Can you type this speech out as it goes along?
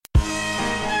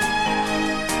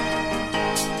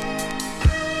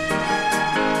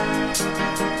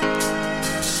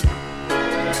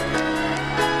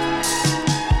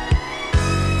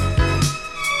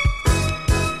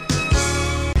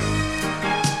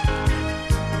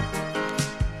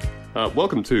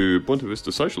Welcome to Bunta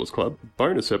Vista Socialist Club,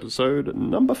 bonus episode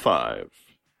number 5.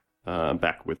 I'm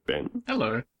back with Ben.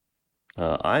 Hello.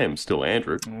 I am still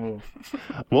Andrew. Oh.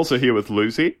 I'm also here with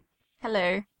Lucy.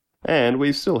 Hello. And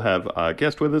we still have our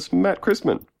guest with us, Matt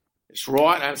Christman. It's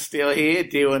right, I'm still here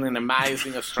doing an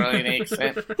amazing Australian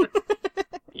accent.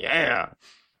 Yeah.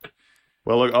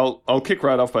 Well, look, I'll kick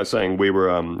right off by saying we were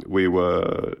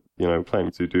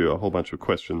planning to do a whole bunch of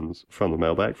questions from the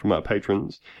mailbag from our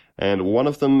patrons, and one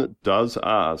of them does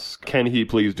ask, can he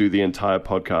please do the entire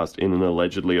podcast in an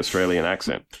allegedly Australian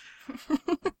accent?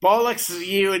 Bollocks to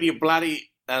you and your bloody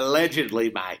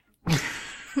allegedly, mate.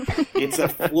 It's a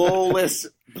flawless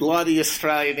bloody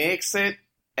Australian accent,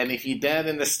 and if you don't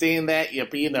understand that, you're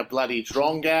being a bloody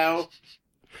drongo.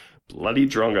 Bloody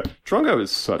drongo. Drongo is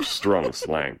such strong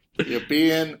slang. You're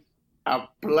being a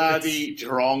bloody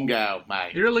drongo,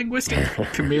 mate. You're a linguistic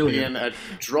chameleon. Being a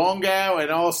drongo, and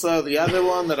also the other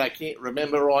one that I can't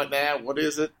remember right now. What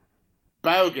is it?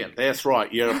 Bogan. That's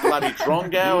right. You're a bloody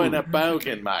drongo and a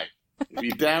bogan, mate. If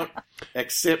you don't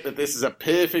accept that this is a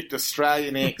perfect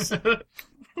Australian accent.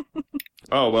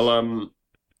 Oh, well,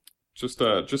 just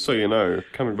so you know,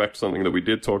 coming back to something that we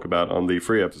did talk about on the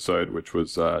free episode, which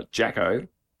was Jacko,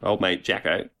 old mate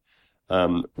Jacko.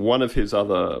 One of his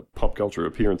other pop culture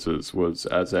appearances was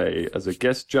as a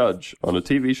guest judge on a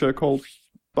TV show called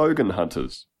Bogan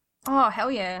Hunters. Oh,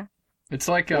 hell yeah. It's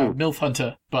like MILF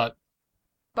Hunter, but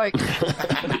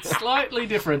Bogan. slightly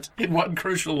different in one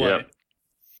crucial way.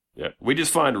 Yeah. We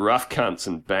just find rough cunts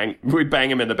and we bang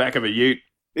them in the back of a ute.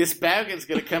 This bogan's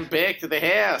going to come back to the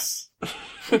house.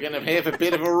 We're going to have a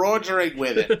bit of a rogering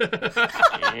with it.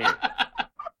 Yeah.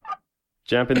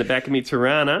 Jump in the back of me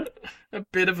Tirana. A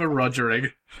bit of a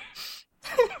rogering.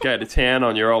 Go to town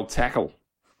on your old tackle.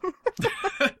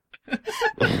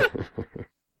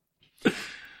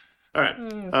 All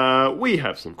right. We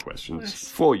have some questions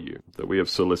for you that we have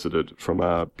solicited from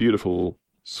our beautiful,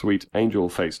 sweet,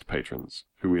 angel-faced patrons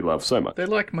who we love so much. They're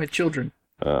like my children.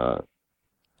 They're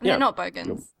not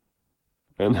Bogans.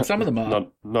 And Some of them are.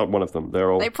 Not one of them.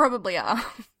 They're all... They probably are.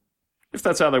 If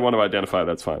that's how they want to identify,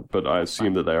 that's fine. But I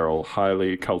assume that they're all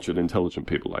highly cultured, intelligent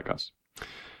people like us.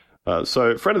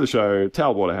 So, friend of the show,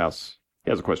 Tal Waterhouse, he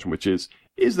has a question, which is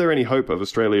there any hope of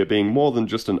Australia being more than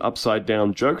just an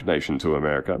upside-down joke nation to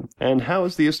America? And how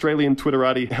is the Australian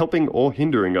Twitterati helping or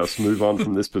hindering us move on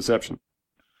from this perception?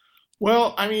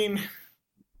 Well, I mean,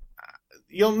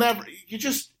 you're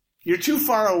too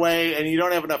far away and you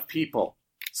don't have enough people.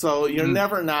 So you're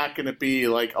never not going to be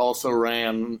like also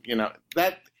ran,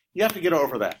 that you have to get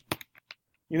over that.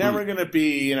 You're never going to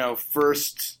be, a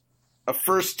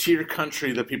first tier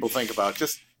country that people think about.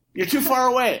 You're too far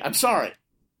away. I'm sorry.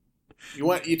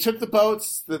 You took the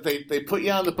boats that they put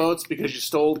you on the boats because you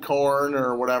stole corn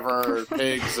or whatever, or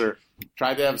pigs, or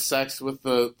tried to have sex with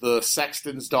the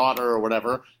sexton's daughter or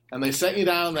whatever, and they sent you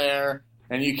down there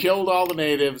and you killed all the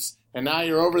natives, and now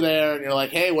you're over there and you're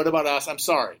like, hey, what about us? I'm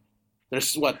sorry.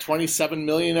 There's 27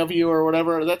 million of you or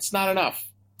whatever. That's not enough.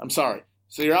 I'm sorry.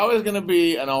 So you're always going to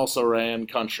be an also-ran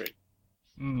country.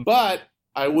 But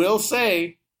I will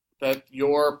say that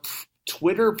your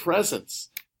Twitter presence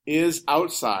is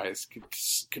outsized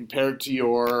compared to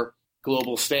your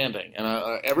global standing. And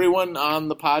everyone on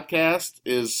the podcast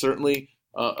is certainly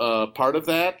part of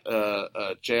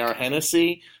that. J.R.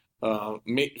 Hennessy,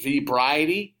 V.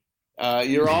 Bridie.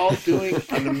 You're all doing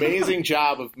an amazing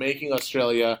job of making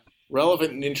Australia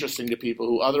relevant and interesting to people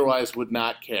who otherwise would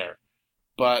not care.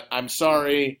 But I'm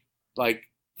sorry,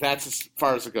 that's as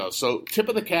far as it goes. So tip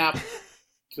of the cap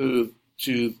to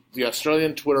the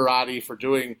Australian Twitterati for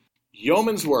doing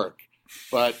yeoman's work.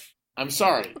 But I'm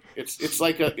sorry, it's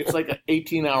like a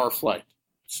 18-hour flight.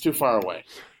 It's too far away.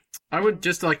 I would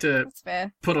just like to That's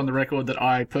fair. put on the record that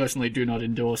I personally do not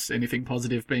endorse anything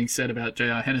positive being said about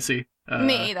J.R. Hennessy.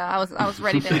 Me either. I was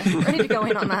ready to go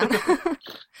in on that.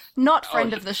 Not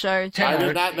friend of the show, I J.R.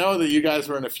 did not know that you guys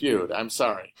were in a feud. I'm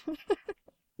sorry.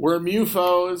 We're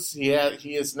MUFOs. He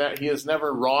has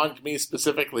never wronged me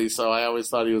specifically, so I always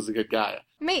thought he was a good guy.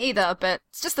 Me either, but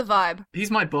it's just the vibe. He's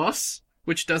my boss,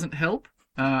 which doesn't help.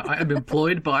 I am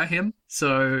employed by him,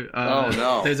 so Oh,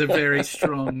 no. there's a very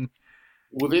strong...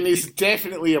 Well, then he's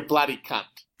definitely a bloody cunt.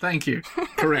 Thank you.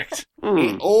 Correct.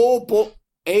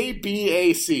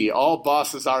 ABAC, all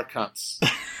bosses are cunts.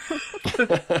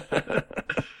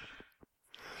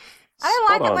 I don't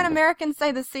like Spot it when on. Americans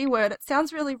say the C word. It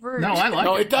sounds really rude. No, I like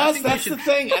No, it. it does. I think That's we the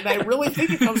thing, and I really think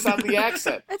it comes down to the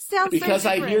accent. It sounds Because so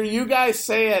I different. hear you guys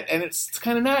say it, and it's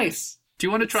kind of nice. Do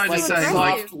you want to try to Like so a say, aggressive.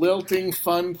 like, soft, lilting,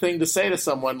 fun thing to say to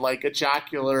someone, like a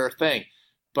jocular thing.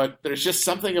 But there's just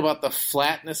something about the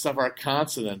flatness of our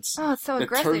consonants Oh, it's so that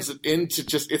aggressive. turns it into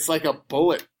it's like a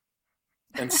bullet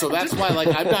And so that's why, like,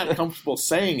 I'm not comfortable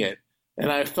saying it.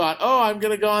 And I thought, oh, I'm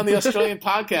going to go on the Australian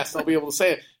podcast and I'll be able to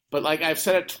say it. But, like, I've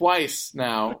said it twice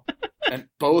now, and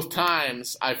both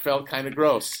times I felt kind of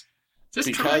gross.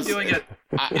 Just try doing it.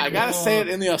 I got to say it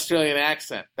in the Australian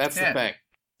accent. That's the thing.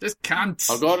 Just cunts.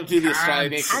 I'll go to do the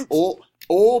Australian accent.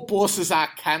 All bosses are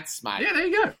cunts, mate. Yeah, there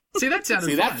you go. See, that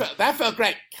sounded fun. That felt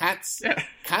great. Cunts. Yeah.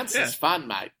 Cunts is fun,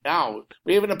 mate. Oh,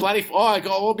 we're having a bloody... Oh, I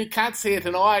got all my cunts here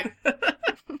tonight.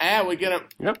 We're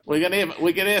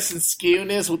gonna have some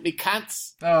skewness with me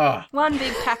cunts. Oh. One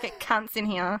big pack of cunts in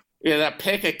here. Yeah, that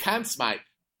pack of cunts, mate.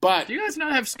 But Do you guys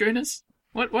not have schooners?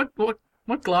 What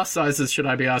glass sizes should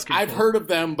I be asking I've for? heard of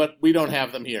them, but we don't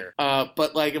have them here.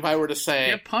 But like, if I were to say,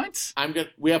 You have pints?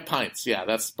 we have pints. Yeah,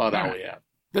 that's about all Alright. we have.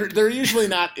 They're usually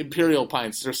not imperial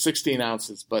pints. They're 16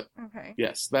 ounces, but Okay.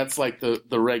 yes, that's like the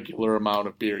regular amount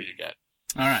of beer you get.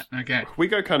 All right, okay. We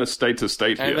go kind of state to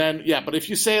state here. And then, yeah, but if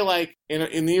you say, like,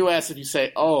 in the U.S., if you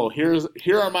say, oh, here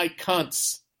are my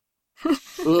cunts.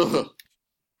 Ugh.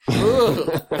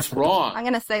 Ugh. That's wrong. I'm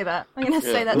gonna say that. I'm gonna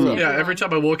say Yeah. that to Yeah, everyone. Yeah, every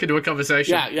time I walk into a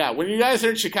conversation. Yeah. When you guys are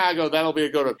in Chicago, that'll be a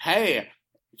go to. Hey,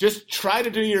 just try to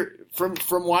do your from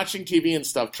watching TV and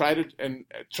stuff. Try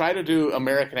to do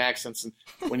American accents, and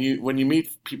when you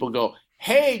meet people, go,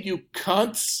 hey, you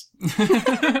cunts,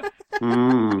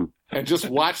 and just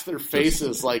watch their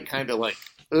faces, like kind of like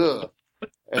ugh,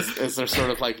 as they're sort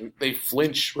of like they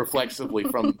flinch reflexively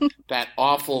from that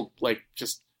awful like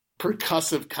just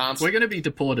percussive constant. We're going to be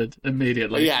deported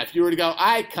immediately. But yeah, if you were to go,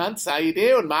 "Hi, cunts, how you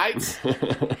doing, mates?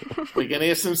 We're gonna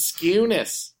have some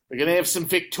skewness. We're gonna have some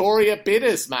Victoria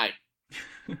bitters, mate."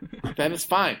 Then it's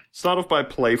fine. Start off by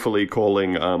playfully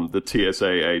calling the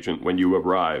TSA agent when you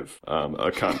arrive a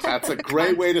cunt. That's a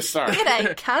great way to start.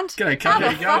 G'day, cunt. G'day, cunt. How There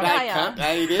the you go. fuck Hey, are ya? cunt,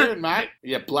 how you doing, mate?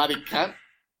 You bloody cunt.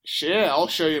 Sure, I'll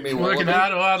show you me Working wallaby.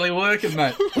 hard or hardly working,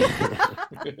 mate.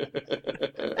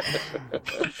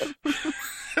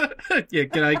 Yeah,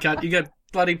 g'day, cunt. You got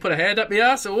bloody put a hand up my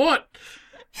ass or what?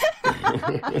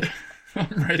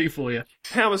 I'm ready for you.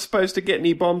 How am I supposed to get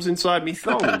any bombs inside me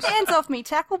thongs? Hands off me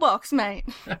tackle box, mate.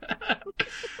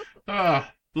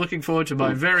 Looking forward to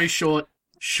my very short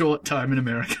time in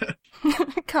America.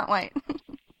 Can't wait.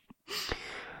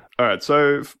 All right,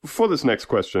 so for this next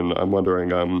question, I'm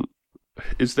wondering,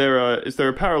 is there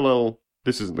a parallel?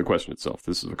 This isn't the question itself.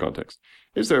 This is the context.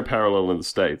 Is there a parallel in the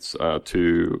States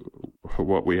to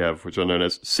what we have, which are known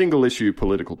as single-issue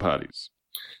political parties?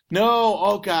 No,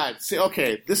 oh God. See,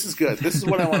 okay, this is good. This is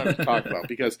what I wanted to talk about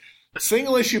because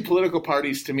single-issue political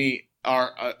parties to me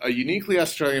are a uniquely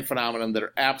Australian phenomenon that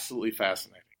are absolutely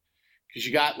fascinating. Because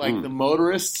you got like the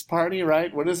motorists party,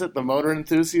 right? What is it? The motor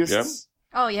enthusiasts.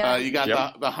 Yep. Oh yeah. You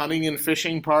got the hunting and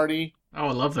fishing party. Oh,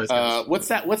 I love those guys. What's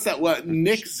that? What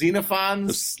Nick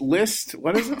Xenophon's list?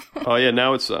 What is it? Oh yeah,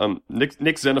 now it's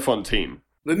Nick Xenophon team.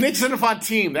 The Nick Xenophon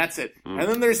team. That's it. And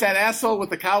then there's that asshole with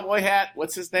the cowboy hat.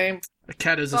 What's his name? The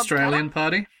Cat is Bob Australian Catter?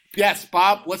 party. Yes,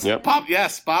 Bob. Yep. Bob?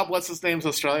 Yes, Bob. What's his name's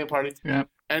Australian party? Yeah.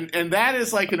 And that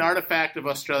is like an artifact of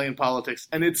Australian politics,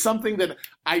 and it's something that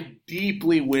I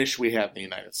deeply wish we had in the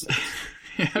United States.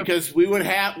 Yeah. Because we would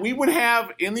have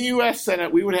in the U.S.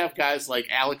 Senate, we would have guys like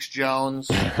Alex Jones,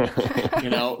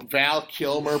 Val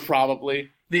Kilmer probably.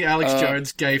 The Alex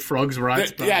Jones Gay Frogs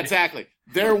Rights Party. Yeah, exactly.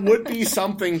 There would be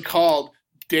something called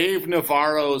Dave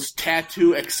Navarro's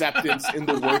Tattoo Acceptance in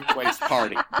the Workplace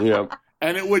Party. Yeah.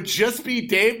 And it would just be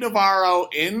Dave Navarro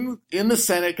in the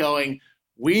Senate going,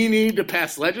 we need to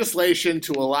pass legislation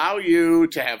to allow you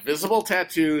to have visible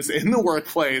tattoos in the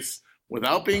workplace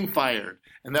without being fired.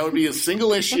 And that would be a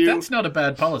single issue. That's not a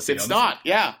bad policy. It's honestly. not,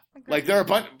 yeah. Like there are a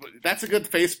bunch. That's a good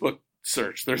Facebook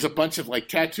search. There's a bunch of like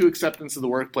tattoo acceptance in the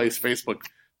workplace Facebook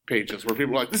pages where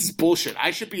people are like, "This is bullshit. I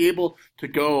should be able to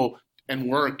go and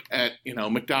work at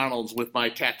McDonald's with my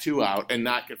tattoo out and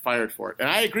not get fired for it." And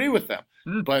I agree with them.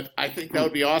 But I think that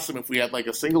would be awesome if we had like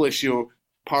a single issue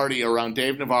party around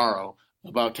Dave Navarro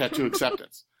about tattoo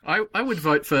acceptance. I'd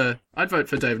vote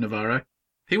for Dave Navarro.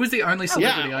 He was the only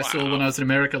celebrity I saw when I was in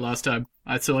America last time.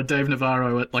 I saw Dave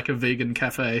Navarro at like a vegan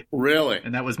cafe, Really?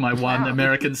 and that was my one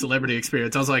American celebrity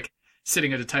experience. I was like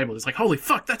sitting at a table. It's like, holy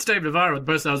fuck, that's Dave Navarro. And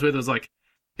the person I was with was like,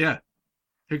 yeah,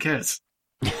 who cares?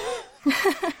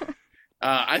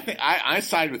 I think I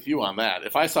side with you on that.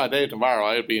 If I saw Dave Navarro,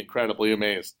 I would be incredibly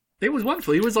amazed. It was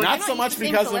wonderful. He was like, Not so used much to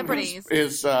seeing because of celebrities.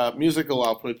 his musical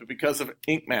output, but because of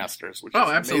Ink Masters, which is an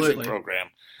absolutely. amazing program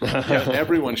that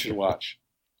everyone should watch.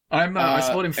 I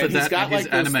support him for and he's that got, and his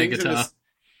like, those anime things in guitar.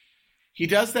 he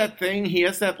does that thing. He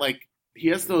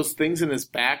has those things in his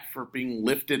back for being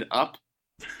lifted up.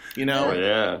 Oh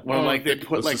yeah. Where like they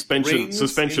put The like suspension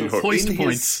rings in hook. Hoist his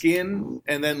points. skin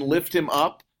and then lift him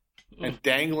up and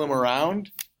dangle him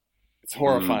around. It's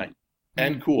horrifying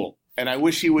and cool. And I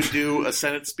wish he would do a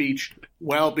Senate speech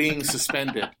while being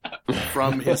suspended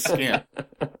from his skin.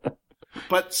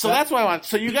 But so that's what I want.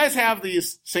 So you guys have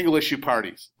these single issue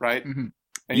parties, right? Mm-hmm.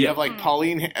 And you have like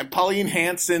Pauline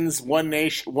Hanson's One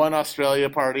Nation, One Australia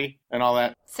party and all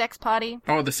that. Sex party.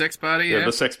 Oh, the sex party. Yeah,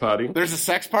 the sex party. There's a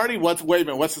sex party. Wait a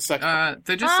minute. What's the sex party?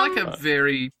 They're just like a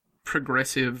very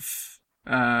progressive.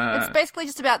 It's basically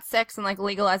just about sex and like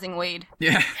legalizing weed.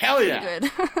 Yeah. Hell yeah.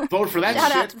 Good. Vote for that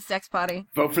Shout shit. out to the sex party.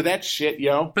 Vote for that shit,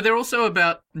 yo. But they're also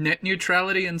about net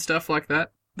neutrality and stuff like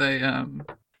that.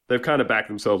 They've kind of backed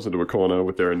themselves into a corner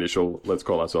with their initial "let's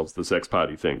call ourselves the sex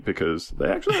party" thing, because they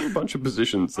actually have a bunch of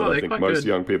positions that I think most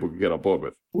young people could get on board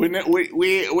with. We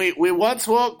once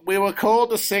were called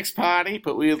the sex party,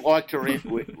 but we'd like to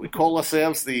we call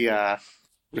ourselves the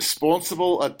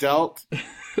responsible adult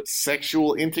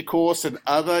sexual intercourse and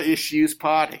other issues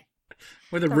party.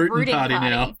 We're the rootin' party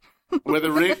now. We're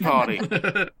the root party.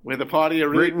 We're the party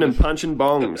of rootin' and punching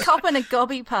bongs. Copping a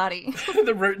gobby party.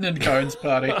 The rootin' and cones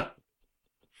party.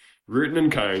 Rootin'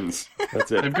 and cones.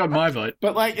 That's it. They've got my vote.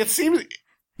 But like, it seems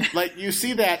like you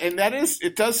see that, and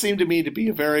it does seem to me to be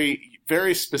a very,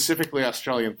 very specifically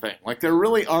Australian thing. Like, there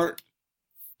really aren't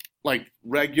like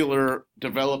regular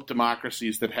developed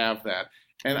democracies that have that.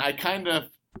 And I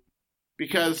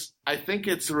because I think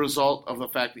it's a result of the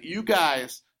fact that you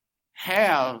guys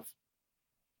have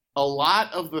a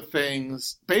lot of the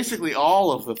things, basically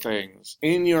all of the things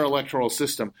in your electoral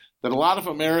system that a lot of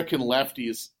American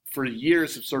lefties for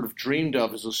years have sort of dreamed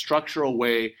of as a structural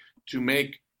way to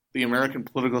make the American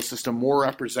political system more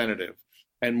representative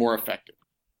and more effective.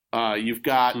 You've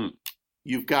got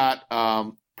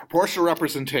proportional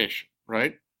representation,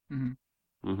 right?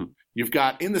 Mm-hmm. Mm-hmm. You've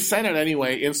got, in the Senate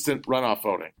anyway, instant runoff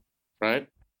voting, right?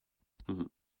 Mm-hmm.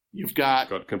 You've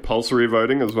got compulsory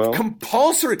voting as well.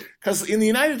 Compulsory, because in the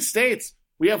United States,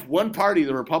 we have one party,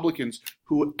 the Republicans,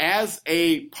 who as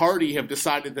a party have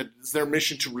decided that it's their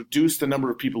mission to reduce the number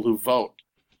of people who vote.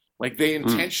 Like, they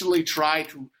intentionally try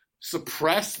to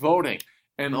suppress voting.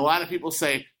 And a lot of people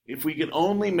say, if we could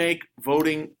only make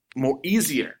voting more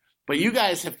easier. But you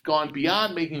guys have gone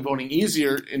beyond making voting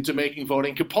easier into making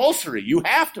voting compulsory. You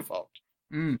have to vote.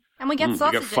 Mm. And we get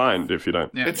sausages. You get fined if you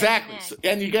don't. Yeah. Exactly.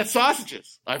 Yeah. And you get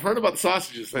sausages. I've heard about the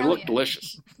sausages. They look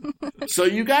delicious. So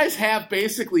you guys have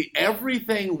basically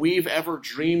everything we've ever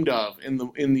dreamed of in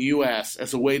the U.S.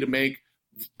 as a way to make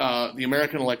the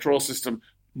American electoral system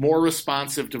more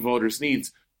responsive to voters'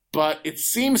 needs. But it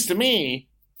seems to me,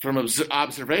 from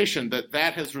observation,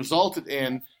 that has resulted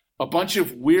in a bunch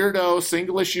of weirdo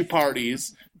single-issue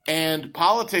parties and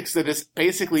politics that is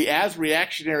basically as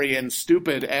reactionary and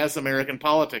stupid as American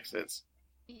politics is.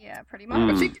 Yeah, pretty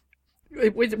much. I think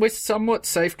we're somewhat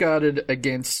safeguarded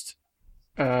against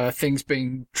things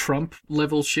being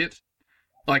Trump-level shit.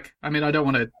 Like, I mean, I don't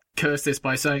want to curse this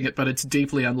by saying it, but it's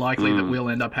deeply unlikely that we'll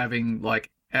end up having,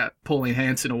 like, Pauline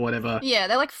Hanson or whatever. Yeah,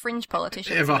 they're like fringe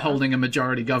politicians. Ever holding a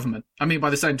majority government. I mean, by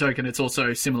the same token, it's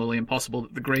also similarly impossible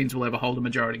that the Greens will ever hold a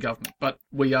majority government. But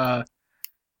we are...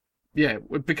 Yeah,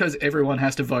 because everyone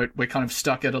has to vote, we're kind of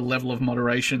stuck at a level of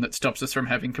moderation that stops us from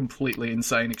having completely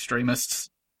insane extremists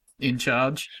in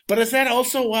charge. But is that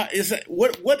also what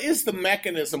is the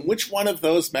mechanism? Which one of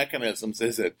those mechanisms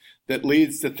is it that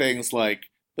leads to things like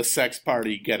the sex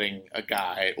party getting a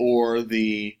guy, or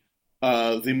the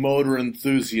motor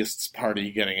enthusiasts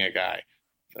party getting a guy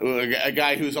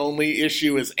whose only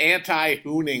issue is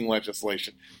anti-hooning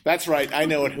legislation? That's right, I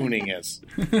know what hooning is.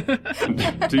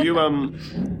 Do you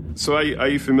So are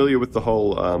you familiar with the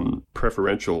whole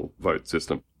preferential vote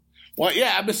system? Well,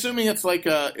 yeah, I'm assuming it's like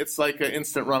a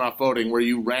instant runoff voting where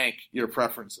you rank your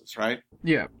preferences, right?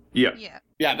 Yeah. Yeah.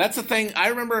 Yeah, that's a thing. I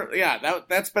remember. Yeah,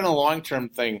 that's been a long time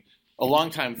thing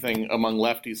among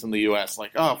lefties in the U.S.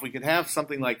 Like, oh, if we could have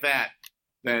something like that,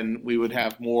 then we would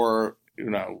have more,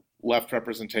 left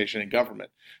representation in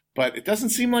government. But it doesn't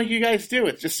seem like you guys do.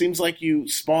 It just seems like you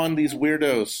spawn these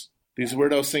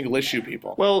weirdo single issue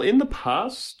people. Well, in the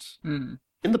past,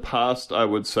 I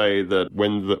would say that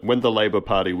when the Labour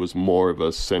Party was more of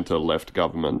a centre-left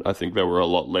government, I think they were a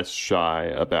lot less shy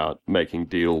about making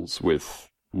deals with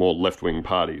more left-wing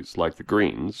parties like the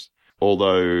Greens.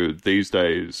 Although these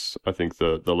days, I think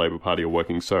the Labour Party are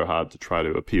working so hard to try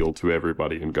to appeal to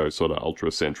everybody and go sort of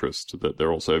ultra-centrist that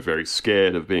they're also very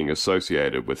scared of being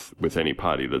associated with any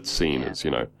party that's seen as,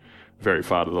 very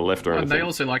far to the left or anything. And they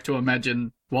also like to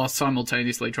imagine, whilst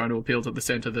simultaneously trying to appeal to the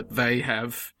centre, that they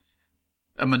have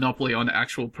a monopoly on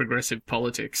actual progressive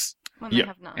politics. When they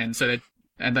have none. And so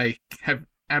they have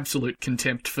absolute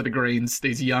contempt for the Greens,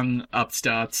 these young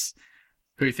upstarts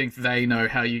who think they know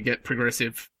how you get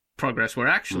progressive progress, where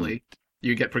actually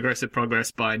you get progressive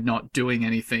progress by not doing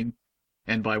anything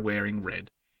and by wearing red.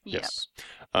 Yep. Yes.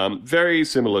 Very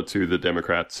similar to the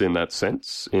Democrats in that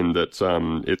sense, in that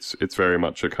it's very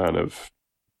much a kind of,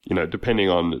 depending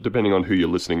on who you're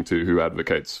listening to, who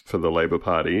advocates for the Labour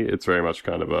Party, it's very much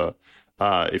kind of a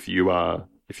if you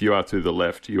are to the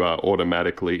left, you are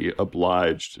automatically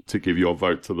obliged to give your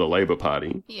vote to the Labour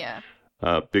Party. Yeah.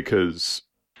 Because,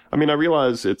 I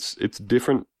realise it's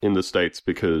different in the States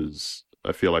because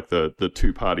I feel like the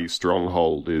two-party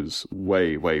stronghold is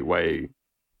way, way, way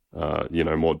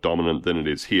more dominant than it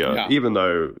is here. Yeah. Even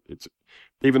though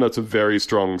it's a very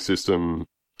strong system,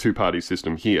 two-party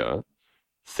system here,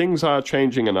 things are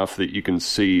changing enough that you can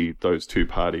see those two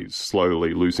parties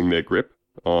slowly losing their grip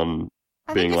on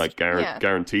I being think like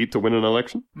guaranteed to win an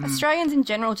election. Australians in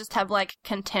general just have like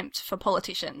contempt for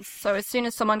politicians. So as soon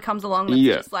as someone comes along that's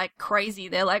just like crazy,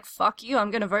 they're like, fuck you,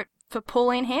 I'm going to vote for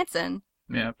Pauline Hanson.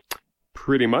 Yeah.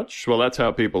 Pretty much. Well, that's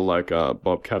how people like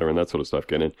Bob Catter and that sort of stuff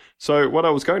get in. So what I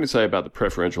was going to say about the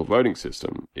preferential voting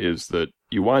system is that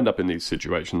you wind up in these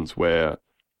situations where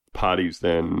parties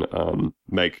then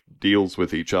make deals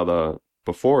with each other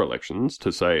before elections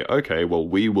to say, okay, well,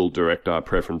 we will direct our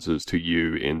preferences to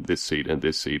you in this seat and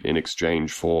this seat in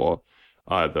exchange for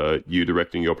either you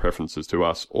directing your preferences to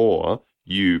us or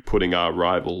you putting our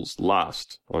rivals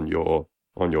last on your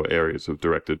areas of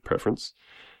directed preference.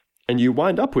 And you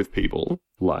wind up with people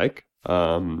like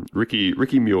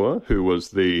Ricky Muir, who was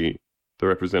the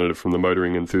representative from the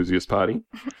Motoring Enthusiast Party.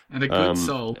 And a good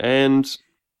soul. And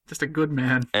just a good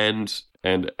man.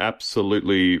 And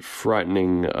absolutely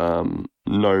frightening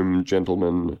gnome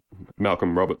gentleman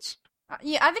Malcolm Roberts.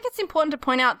 Yeah, I think it's important to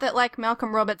point out that like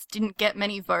Malcolm Roberts didn't get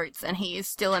many votes and he is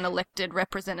still an elected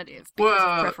representative because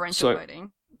of preferential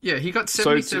voting. Yeah, he got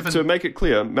 77... So to make it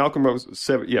clear, Malcolm Roberts,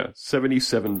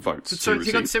 77 votes. So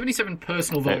he got 77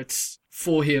 personal votes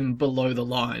for him below the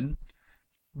line,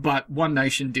 but One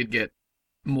Nation did get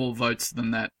more votes than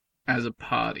that as a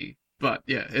party. But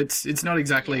yeah, it's not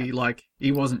exactly like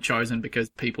he wasn't chosen because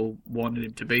people wanted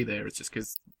him to be there. It's just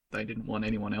because they didn't want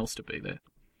anyone else to be there.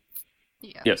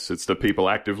 Yeah. Yes, it's the people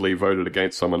actively voted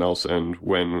against someone else, and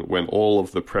when all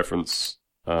of the preference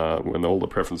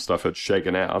stuff had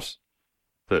shaken out,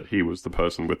 that he was the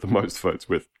person with the most votes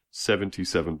with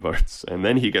 77 votes, and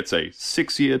then he gets a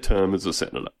 6-year term as a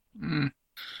senator. Mm.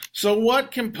 So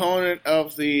what component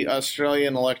of the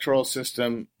Australian electoral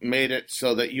system made it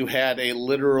so that you had a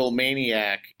literal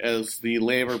maniac as the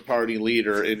Labour Party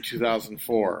leader in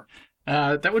 2004?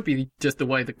 That would be just the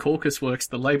way the caucus works,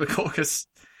 the Labour caucus.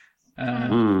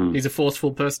 He's a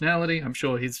forceful personality. I'm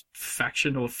sure his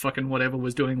faction or fucking whatever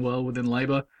was doing well within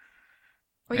Labour.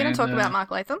 Are we going to talk about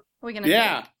Mark Latham? Are we going to?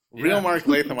 Yeah, real Mark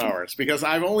Latham hours, because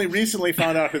I've only recently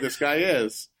found out who this guy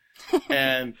is,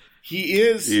 and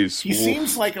he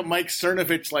seems like a Mike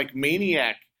Cernovich like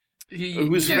maniac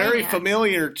who's very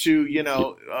familiar to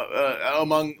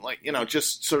among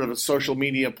just sort of a social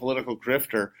media political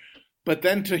grifter, but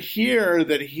then to hear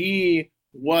that he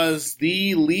was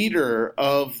the leader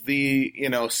of the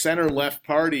center left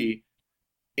party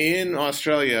in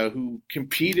Australia who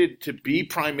competed to be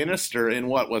prime minister in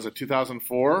what was it,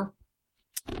 2004?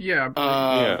 Yeah,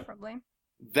 probably.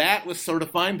 That was sort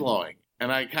of mind blowing, and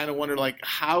I kind of wonder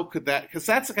how could that? Because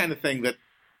that's the kind of thing that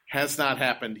has not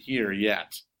happened here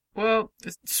yet. Well,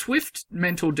 swift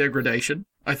mental degradation,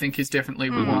 I think, is definitely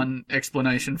one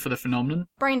explanation for the phenomenon.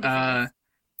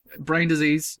 Brain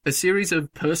disease. A series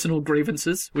of personal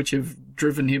grievances which have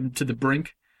driven him to the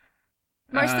brink.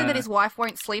 Mostly that his wife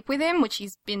won't sleep with him, which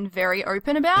he's been very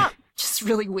open about. Just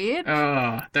really weird.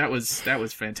 That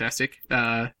was fantastic.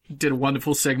 Did a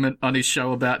wonderful segment on his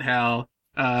show about how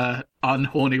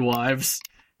unhorny wives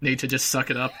need to just suck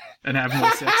it up and have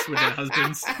more sex with their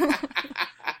husbands.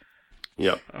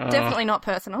 Yep. Definitely not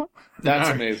personal.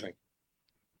 That's amazing.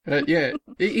 Yeah,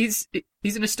 he's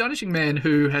an astonishing man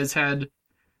who has had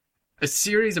a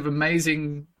series of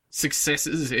amazing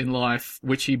successes in life,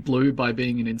 which he blew by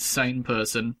being an insane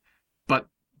person, but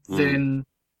then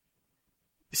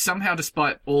somehow,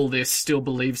 despite all this, still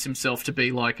believes himself to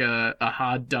be like a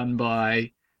hard done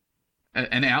by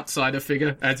an outsider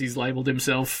figure, as he's labelled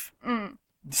himself,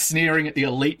 sneering at the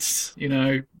elites,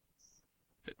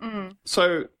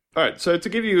 So, all right. So to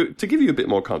give you a bit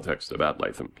more context about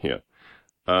Latham here,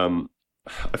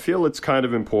 I feel it's kind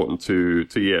of important to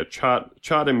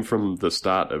chart him from the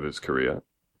start of his career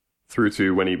through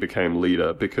to when he became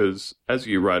leader, because as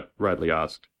you rightly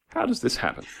asked, how does this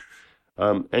happen?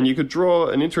 And you could draw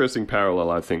an interesting parallel,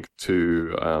 I think,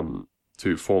 to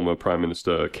former Prime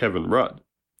Minister Kevin Rudd,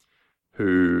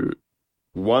 who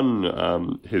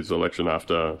won his election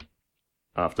after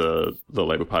after the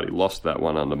Labour Party lost that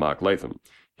one under Mark Latham.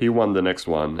 He won the next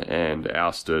one and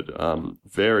ousted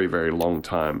very, very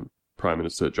long-time Prime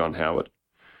Minister John Howard,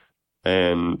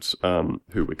 and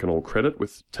who we can all credit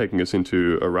with taking us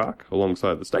into Iraq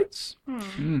alongside the States.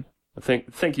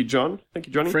 Thank you, John. Thank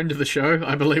you, Johnny. Friend of the show,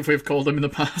 I believe we've called him in the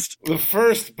past. The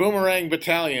 1st Boomerang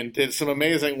Battalion did some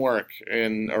amazing work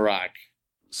in Iraq.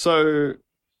 So,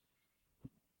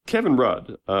 Kevin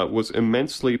Rudd was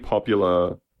immensely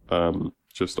popular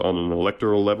just on an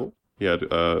electoral level. He had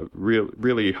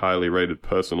really highly rated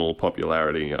personal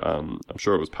popularity. I'm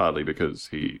sure it was partly because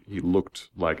he looked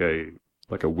like a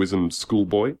wizened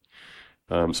schoolboy.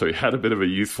 So he had a bit of a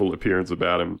youthful appearance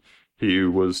about him. He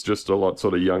was just a lot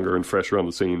sort of younger and fresher on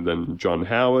the scene than John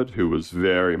Howard, who was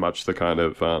very much the kind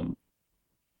of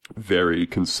very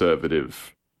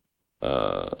conservative,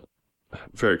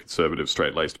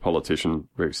 straight-laced politician,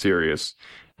 very serious.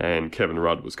 And Kevin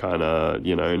Rudd was kind of,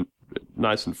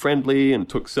 nice and friendly and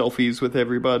took selfies with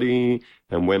everybody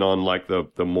and went on like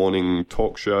the morning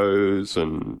talk shows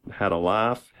and having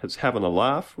a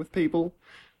laugh with people.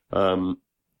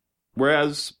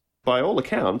 Whereas by all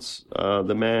accounts,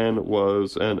 the man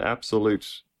was an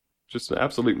absolute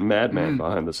madman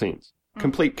behind the scenes.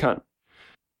 Complete cunt.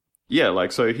 Yeah,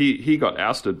 like, so he got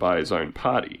ousted by his own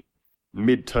party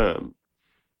mid-term.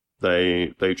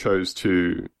 They chose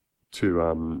to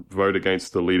vote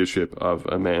against the leadership of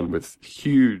a man with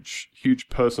huge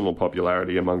personal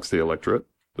popularity amongst the electorate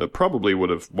that probably would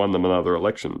have won them another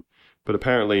election. But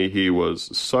apparently he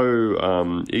was so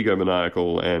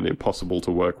egomaniacal and impossible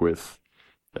to work with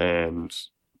and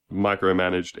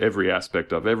micromanaged every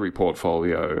aspect of every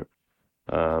portfolio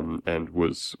and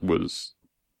was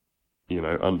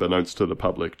unbeknownst to the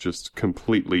public, just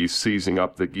completely seizing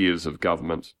up the gears of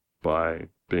government by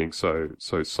being so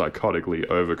psychotically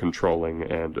over-controlling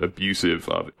and abusive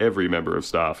of every member of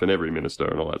staff and every minister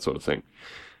and all that sort of thing.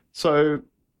 So,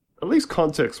 at least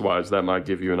context-wise, that might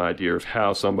give you an idea of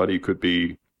how somebody could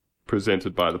be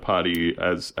presented by the party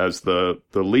as the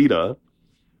leader,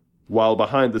 while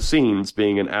behind the scenes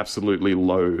being an absolutely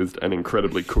loathed and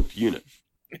incredibly cooked unit.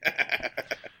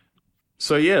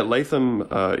 So yeah, Latham,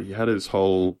 he had his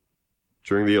whole,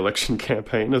 during the election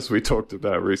campaign, as we talked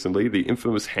about recently, the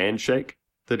infamous handshake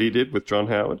that he did with John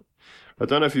Howard. I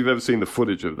don't know if you've ever seen the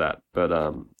footage of that, but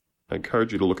I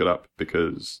encourage you to look it up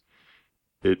because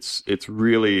it's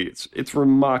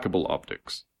remarkable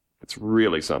optics. It's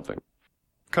really something.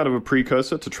 Kind of a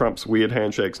precursor to Trump's weird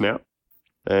handshakes now.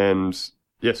 And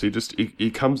yes, he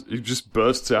just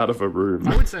bursts out of a room.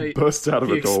 I would say bursts out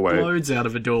of a doorway. Explodes out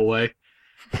of a doorway.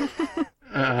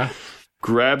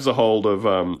 Grabs a hold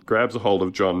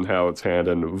of John Howard's hand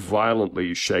and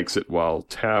violently shakes it while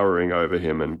towering over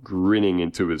him and grinning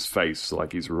into his face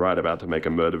like he's right about to make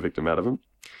a murder victim out of him.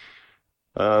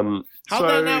 How'd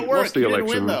that not work? You didn't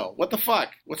win, though. What the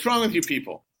fuck? What's wrong with you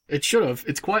people? It should have.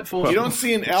 It's quite forceful. You don't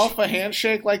see an alpha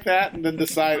handshake like that and then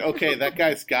decide, okay, that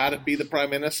guy's got to be the prime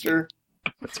minister?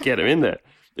 Let's get him in there.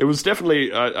 It was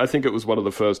definitely, I think it was one of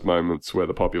the first moments where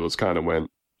the populace kind of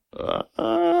went,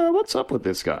 what's up with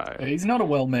this guy? He's not a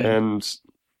well man. And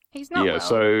he's not well.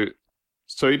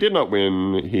 So he did not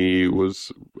win. He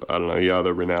was, I don't know, he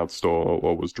either renounced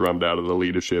or was drummed out of the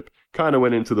leadership, kind of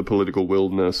went into the political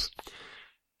wilderness,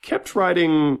 kept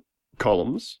writing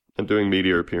columns and doing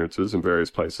media appearances in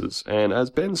various places. And as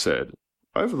Ben said,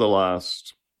 over the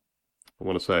last, I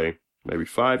want to say, maybe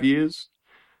 5 years,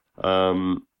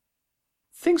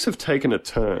 things have taken a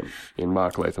turn in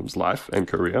Mark Latham's life and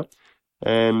career.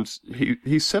 And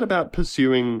he set about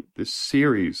pursuing this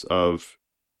series of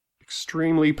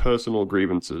extremely personal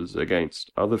grievances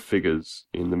against other figures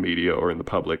in the media or in the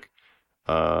public,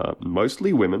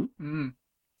 mostly women,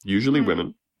 usually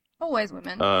women. Always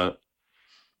women.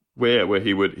 Where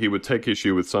he would take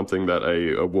issue with something that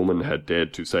a woman had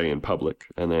dared to say in public,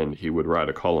 and then he would write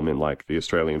a column in like the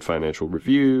Australian Financial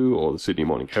Review or the Sydney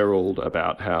Morning Herald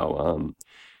about how,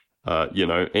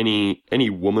 any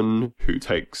woman who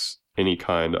takes any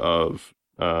kind of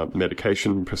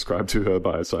medication prescribed to her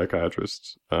by a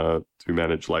psychiatrist to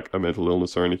manage like a mental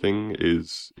illness or anything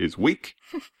is weak.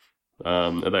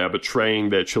 And they are betraying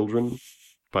their children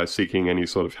by seeking any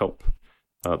sort of help.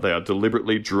 They are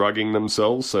deliberately drugging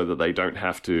themselves so that they don't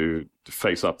have to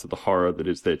face up to the horror that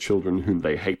is their children whom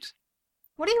they hate.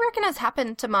 What do you reckon has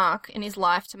happened to Mark in his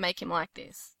life to make him like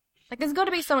this? Like, there's got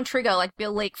to be some trigger, like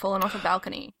Bill Leak falling off a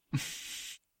balcony.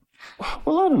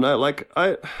 Well, I don't know. Like,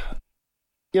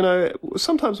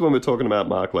 sometimes when we're talking about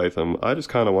Mark Latham, I just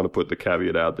kind of want to put the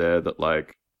caveat out there that,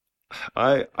 like,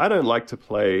 I don't like to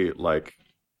play, like,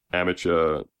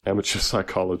 amateur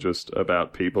psychologist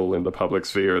about people in the public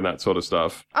sphere and that sort of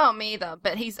stuff. Oh, me either,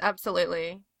 but he's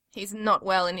not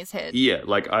well in his head. Yeah,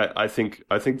 like I think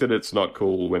that it's not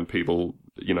cool when people,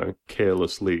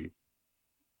 carelessly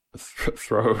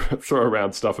throw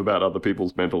around stuff about other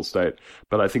people's mental state.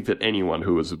 But I think that anyone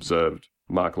who has observed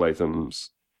Mark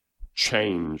Latham's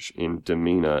change in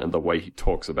demeanor and the way he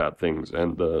talks about things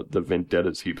and the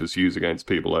vendettas he pursues against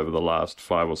people over the last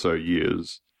 5 or so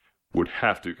years would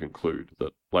have to conclude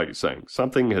that, like you're saying,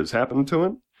 something has happened to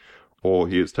him, or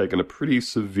he has taken a pretty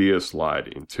severe slide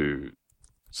into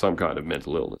some kind of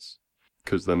mental illness.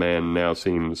 Because the man now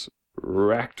seems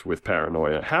racked with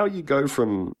paranoia. How you go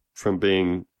from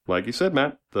being, like you said,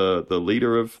 Matt, the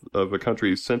leader of a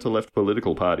country's centre-left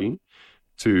political party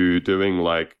to doing,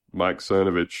 like, Mike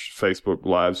Cernovich Facebook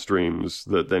live streams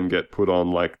that then get put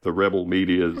on, like, the Rebel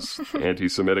Media's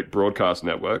anti-Semitic broadcast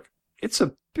network, it's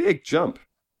a big jump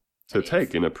to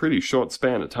take in a pretty short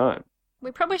span of time.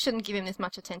 We probably shouldn't give him this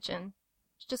much attention.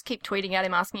 Just keep tweeting at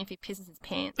him asking if he pisses his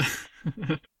pants.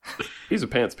 He's a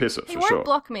pants pisser, for sure. He won't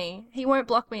block me. He won't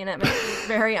block me, and it makes me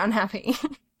very unhappy.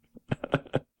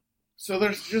 So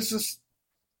there's just this...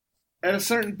 At a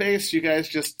certain base, you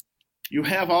guys you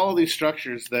have all of these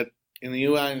structures that in the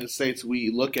United States we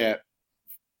look at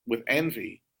with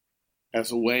envy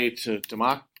as a way to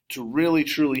really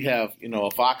truly have, a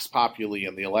vox populi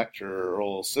in the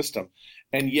electoral system.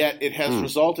 And yet it has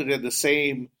resulted in the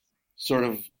same sort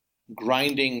of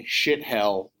grinding shit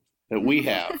hell that we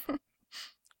have.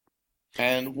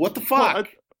 And what the fuck?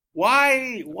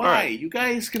 Why? Right. You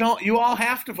guys you all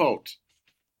have to vote.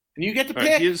 And you get to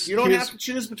pick. You don't have to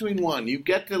choose between one. You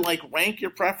get to, like, rank your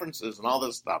preferences and all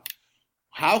this stuff.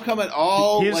 How come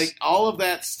all of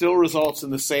that still results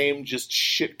in the same just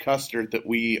shit custard that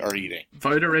we are eating?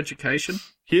 Voter education?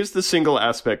 Here's the single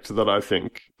aspect that I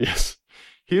think, yes.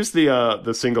 Here's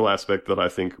the single aspect that I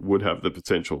think would have the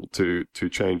potential to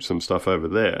change some stuff over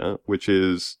there, which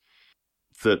is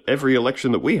that every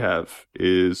election that we have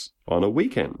is on a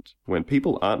weekend when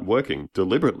people aren't working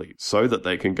deliberately so that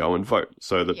they can go and vote,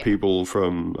 so that people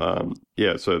from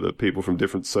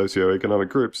different socioeconomic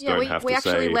groups don't have to say... we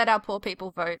actually let our poor people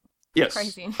vote. Yes.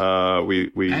 Crazy.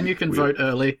 And you can vote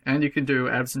early, and you can do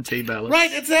absentee ballots.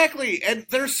 Right, exactly. And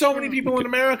there's so many people in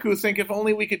America who think if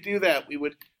only we could do that, we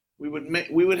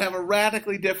would have a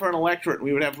radically different electorate.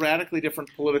 We would have radically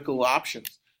different political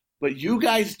options. But you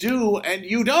guys do, and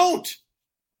you don't.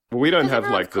 Well, we don't have,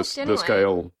 like, the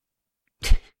scale...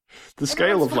 The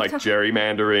scale of, like,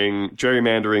 gerrymandering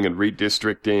and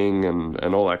redistricting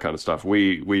and all that kind of stuff.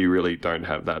 We really don't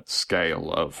have that scale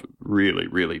of really,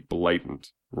 really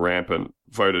blatant, rampant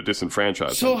voter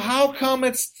disenfranchisement. So how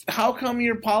come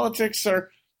your politics are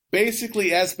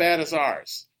basically as bad as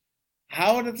ours?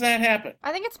 How did that happen?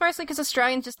 I think it's mostly because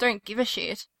Australians just don't give a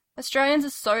shit. Australians are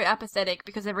so apathetic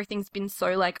because everything's been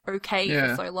so, like, okay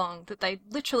for so long that they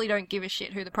literally don't give a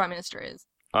shit who the Prime Minister is.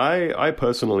 I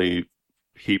personally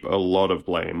heap a lot of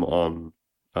blame on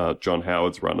John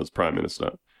Howard's run as Prime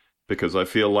Minister, because I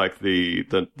feel like the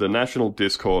national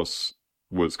discourse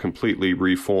was completely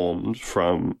reformed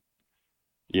from,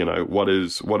 what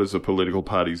is a political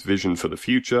party's vision for the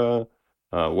future,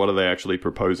 what are they actually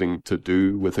proposing to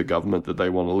do with a government that they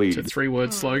want to lead. So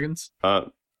 3-word slogans?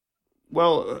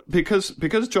 Well, because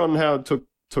John Howard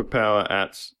took power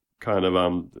at kind of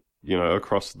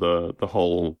across the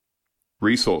whole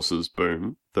resources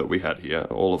boom that we had here,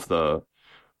 all of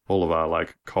our,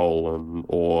 like, coal and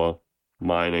ore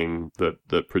mining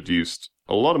that produced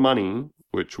a lot of money,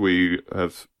 which we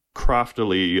have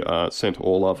craftily sent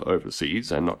all of overseas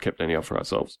and not kept any of for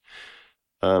ourselves.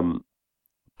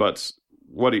 But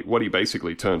what he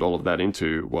basically turned all of that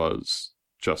into was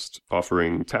just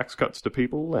offering tax cuts to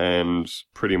people and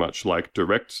pretty much, like,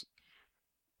 direct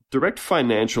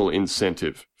financial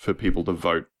incentive for people to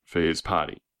vote for his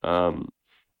party.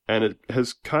 And it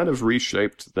has kind of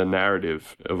reshaped the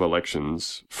narrative of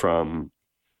elections from,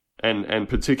 and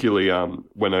particularly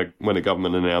when a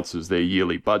government announces their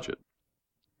yearly budget,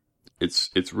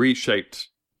 it's reshaped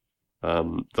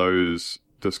those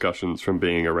discussions from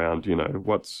being around,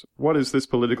 what is this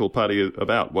political party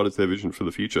about? What is their vision for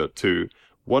the future? To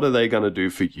what are they going to do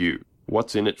for you?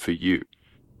 What's in it for you?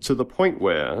 To the point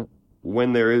where,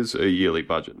 when there is a yearly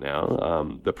budget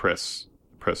now, the press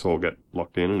all get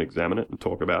locked in and examine it and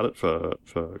talk about it for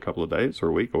a couple of days or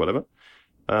a week or whatever.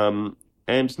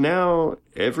 And now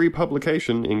every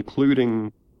publication,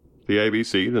 including the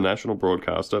ABC, the national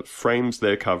broadcaster, frames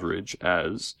their coverage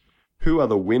as, who are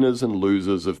the winners and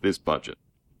losers of this budget?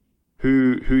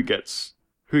 Who gets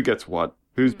what?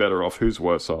 who's better off, who's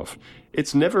worse off.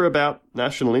 It's never about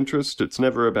national interest. It's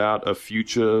never about a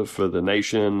future for the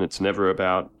nation. It's never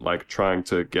about like trying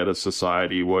to get a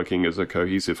society working as a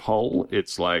cohesive whole.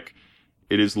 It's like,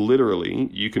 it is literally,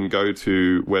 you can go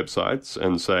to websites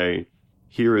and say,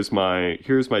 here is my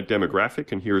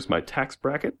demographic and here is my tax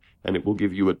bracket, and it will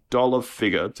give you a dollar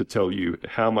figure to tell you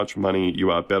how much money you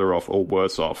are better off or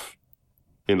worse off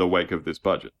in the wake of this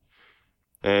budget.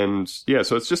 And yeah,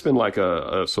 so it's just been like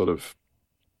a sort of,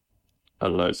 I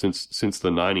don't know, since the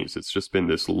 90s, it's just been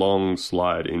this long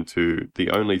slide into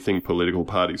the only thing political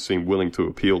parties seem willing to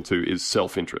appeal to is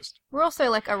self-interest. We're also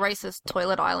like a racist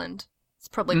toilet island. It's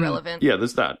probably relevant. Yeah,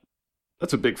 there's that.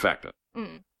 That's a big factor.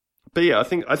 Mm. But yeah, I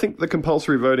think the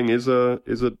compulsory voting is a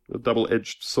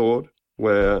double-edged sword,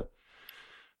 where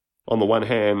on the one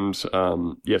hand,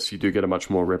 yes, you do get a much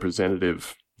more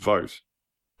representative vote,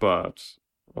 but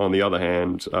on the other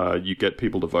hand, you get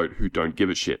people to vote who don't give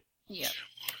a shit. Yeah.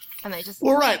 And they just...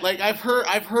 Well, right. Like, I've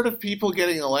heard of people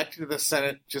getting elected to the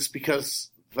Senate just because,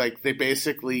 like, they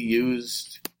basically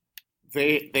used...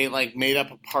 They like made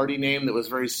up a party name that was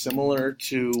very similar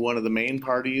to one of the main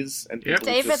parties, and Yep.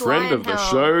 David Friend of the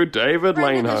Lionhelm. show, David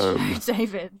Friend of the Laneholm. show,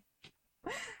 David.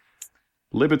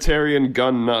 Libertarian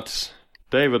gun nut,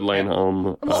 David Laneholm.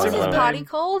 What was his Similar party name.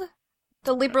 called?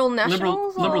 The Liberal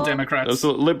Nationals? Liberal or- Democrats. That's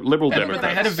a liberal And Democrat.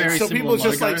 they had a very so similar people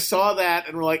just logo. like saw that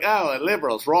and were like, "Oh,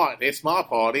 liberals, right? It's my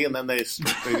party," and then they just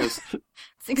It's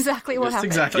exactly what That's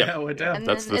happened. exactly Yep. how it went down. And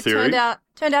That's then the it theory.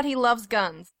 turned out he loves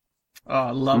guns.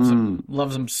 Oh, loves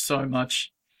them so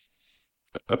much.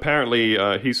 Apparently,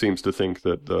 he seems to think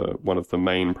that one of the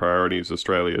main priorities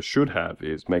Australia should have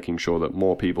is making sure that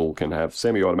more people can have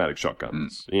semi-automatic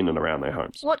shotguns in and around their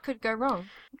homes. What could go wrong?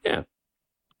 Yeah.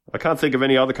 I can't think of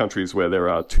any other countries where there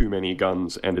are too many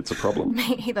guns and it's a problem.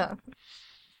 Me either.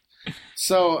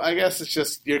 So I guess it's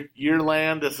just your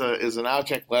land is an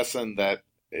object lesson that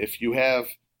if you have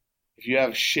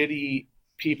shitty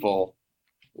people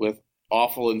with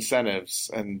awful incentives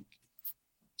and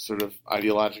sort of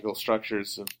ideological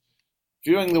structures of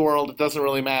viewing the world, it doesn't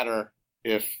really matter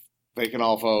if they can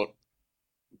all vote.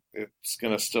 It's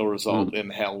going to still result in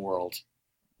hell world.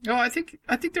 No, I think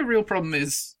the real problem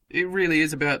is it really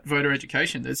is about voter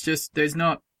education. There's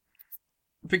not,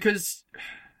 because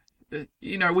we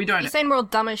don't. You're saying we're all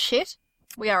dumb as shit?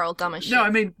 We are all dumb as shit. No,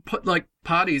 I mean,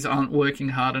 parties aren't working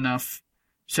hard enough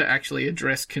to actually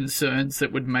address concerns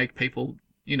that would make people,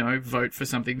 vote for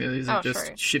something that isn't just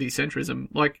true. shitty centrism.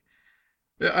 Like,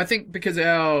 I think because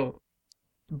our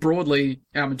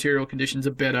material conditions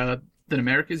are better than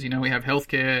America's. We have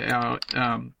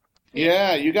healthcare.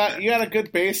 Yeah, you got a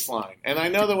good baseline. And I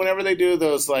know that whenever they do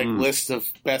those lists of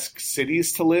best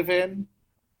cities to live in,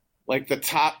 like the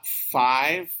top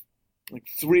 5, like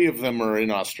 3 of them are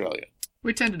in Australia.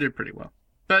 We tend to do pretty well.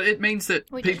 But it means that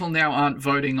We people now aren't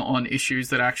voting on issues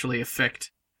that actually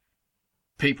affect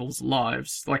people's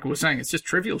lives. Like we were saying, it's just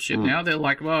trivial shit now. They're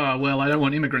like, oh, well, I don't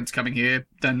want immigrants coming here.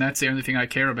 Then that's the only thing I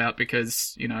care about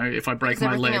because, if I break Because my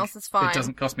everything leg, else is fine. it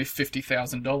doesn't cost me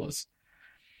 $50,000.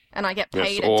 And I get Yes,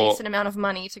 paid or- a decent amount of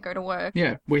money to go to work.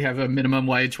 Yeah, we have a minimum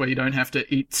wage where you don't have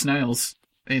to eat snails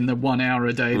in the 1 hour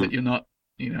a day that you're not,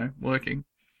 working.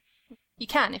 You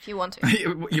can if you want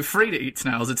to. You're free to eat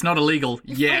snails. It's not illegal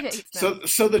You're yet. free to eat them.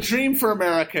 So the dream for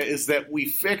America is that we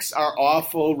fix our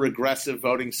awful regressive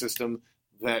voting system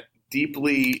that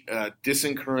deeply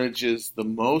disencourages the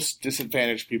most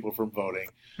disadvantaged people from voting,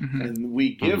 and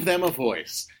we give them a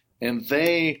voice, and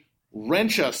they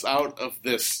wrench us out of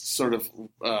this sort of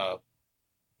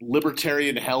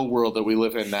libertarian hell world that we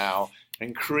live in now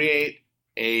and create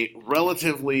a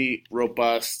relatively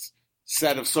robust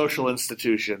set of social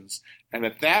institutions. And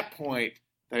at that point,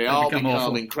 they all become become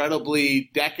awful. incredibly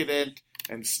decadent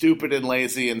and stupid and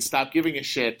lazy and stop giving a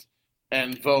shit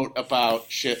and vote about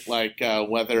shit like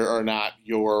whether or not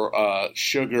your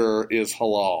sugar is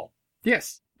halal.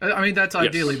 Yes. I mean, that's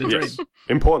ideally the dream. Yes.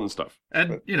 Important stuff.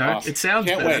 And, Awesome. it sounds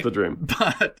Can't better. wait. That's the dream.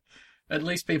 But at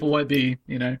least people won't be,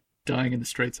 dying in the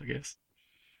streets, I guess.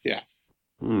 Yeah.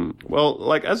 Well,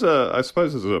 like I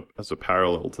suppose as a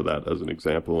parallel to that, as an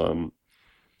example,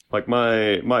 like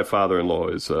my father-in-law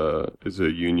is a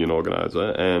union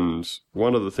organizer, and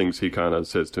one of the things he kind of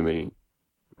says to me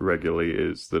regularly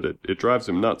is that it drives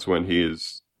him nuts when he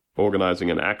is organizing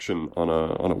an action on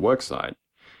a work site,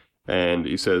 and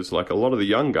he says like a lot of the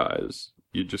young guys,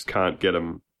 you just can't get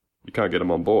them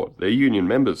on board. They're union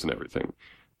members and everything.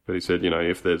 But he said,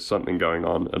 if there's something going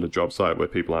on at a job site where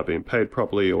people aren't being paid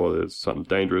properly or there's something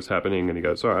dangerous happening, and he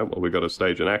goes, all right, well, we've got to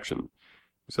stage an action.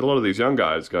 He said a lot of these young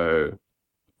guys go,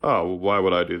 oh, well, why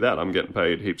would I do that? I'm getting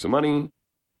paid heaps of money.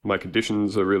 My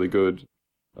conditions are really good.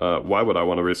 Why would I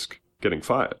want to risk getting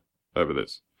fired over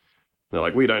this. They're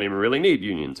like, we don't even really need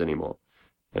unions anymore.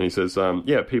 And he says,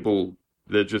 people,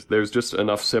 there's just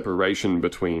enough separation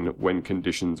between when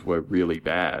conditions were really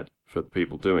bad for the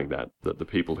people doing that the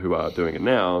people who are doing it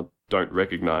now don't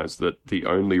recognize that the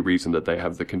only reason that they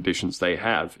have the conditions they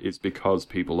have is because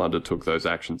people undertook those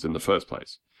actions in the first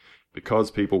place.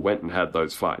 Because people went and had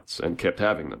those fights and kept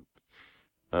having them.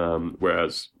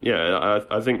 Whereas,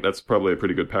 I think that's probably a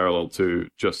pretty good parallel to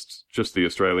just the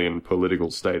Australian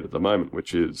political state at the moment,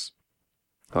 which is,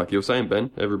 like you were saying,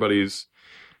 Ben, everybody's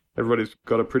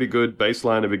got a pretty good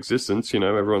baseline of existence.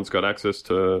 Everyone's got access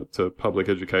to public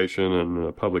education and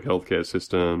a public healthcare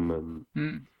system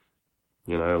and,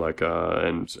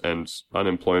 and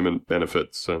unemployment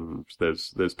benefits, and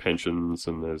there's pensions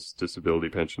and there's disability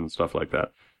pensions, stuff like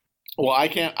that. Well, I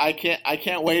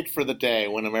can't wait for the day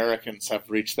when Americans have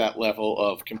reached that level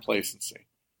of complacency.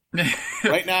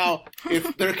 Right now,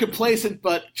 if they're complacent,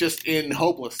 but just in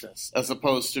hopelessness, as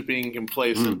opposed to being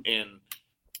complacent in,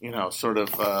 sort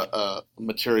of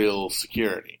material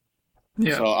security.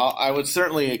 Yeah. So I would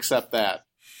certainly accept that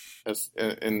as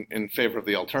in favor of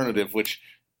the alternative, which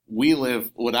we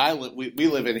live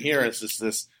in here is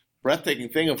this breathtaking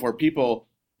thing of where people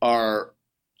are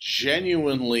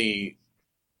genuinely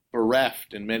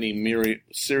bereft in many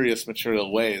serious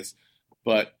material ways,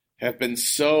 but have been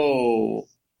so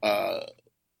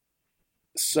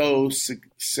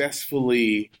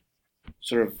successfully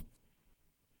sort of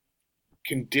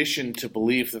conditioned to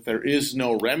believe that there is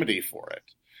no remedy for it,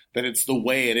 that it's the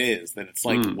way it is, that it's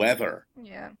like weather.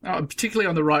 Yeah. Particularly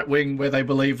on the right wing, where they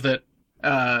believe that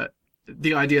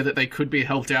the idea that they could be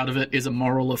helped out of it is a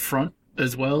moral affront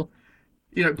as well.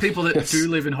 People that do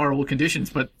live in horrible conditions,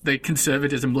 but their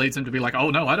conservatism leads them to be like, oh,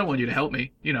 no, I don't want you to help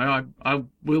me.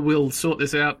 We'll sort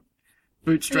this out.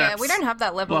 Bootstraps. Yeah, we don't have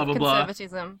that level of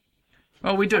conservatism.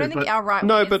 Oh, we do. I don't think our right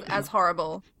wing is as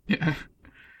horrible. Yeah.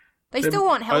 They still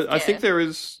want healthcare. I think there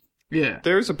is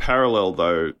a parallel,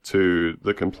 though, to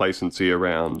the complacency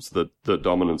around the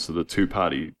dominance of the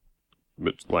two-party,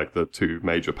 like the two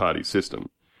major party system,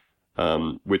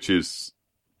 which is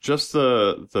just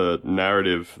the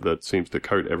narrative that seems to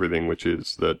coat everything, which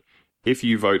is that if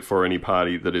you vote for any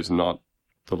party that is not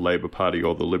the Labour Party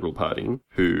or the Liberal Party,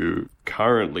 who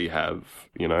currently have,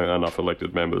 enough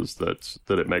elected members that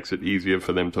it makes it easier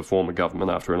for them to form a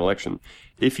government after an election,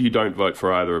 if you don't vote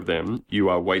for either of them, you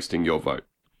are wasting your vote.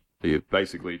 You're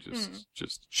basically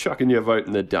just chucking your vote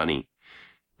in the dunny.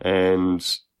 And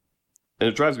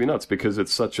it drives me nuts because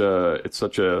it's such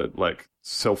a like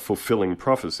self-fulfilling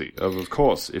prophecy of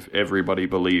course, if everybody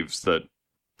believes that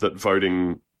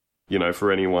voting,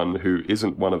 for anyone who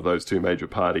isn't one of those two major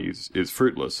parties is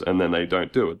fruitless, and then they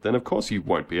don't do it, then of course you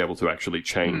won't be able to actually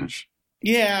change.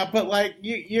 Yeah, but like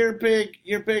you're big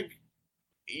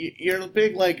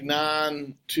like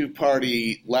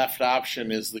non-two-party left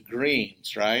option is the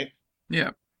Greens, right?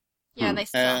 Yeah. Yeah, they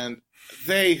suck. And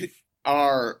they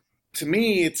are, to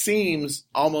me, it seems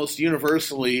almost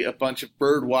universally a bunch of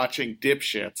bird-watching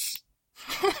dipshits.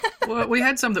 Well, we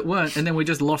had some that weren't, and then we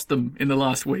just lost them in the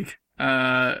last week.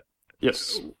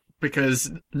 Yes.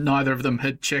 Because neither of them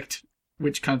had checked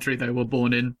which country they were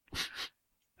born in.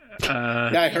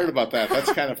 Yeah, I heard about that.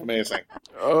 That's kind of amazing.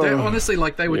 They're honestly,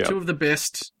 they were two of the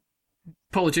best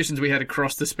politicians we had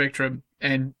across the spectrum,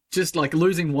 and just,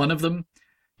 losing one of them,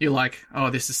 you're like,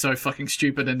 oh, this is so fucking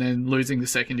stupid, and then losing the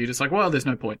second, you're just like, well, there's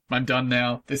no point. I'm done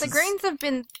now. Greens they've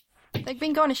been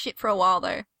going to shit for a while,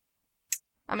 though.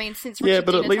 I mean, since Richard Yeah,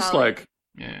 but at least,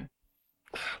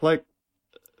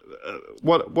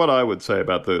 what I would say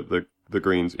about the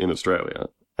Greens in Australia,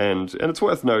 and it's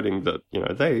worth noting that,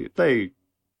 they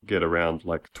get around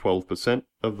 12%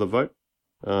 of the vote.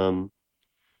 I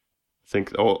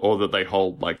think, or that they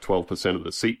hold 12% of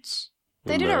the seats.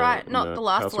 They did it right, not the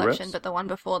last election, but the one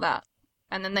before that.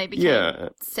 And then they became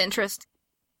centrist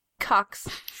cucks.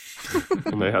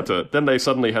 And they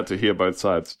suddenly had to hear both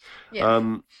sides.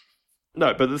 Yeah.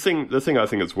 No, but the thing I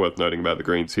think is worth noting about the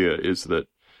Greens here is that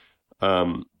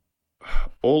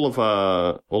all of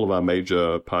our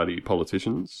major party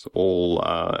politicians all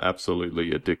are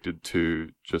absolutely addicted to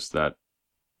just that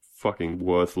fucking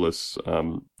worthless,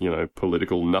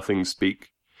 political nothing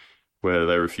speak, where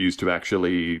they refuse to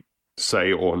actually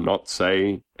say or not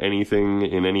say anything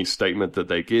in any statement that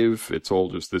they give. It's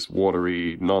all just this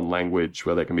watery non-language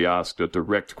where they can be asked a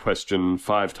direct question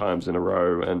 5 times in a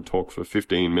row and talk for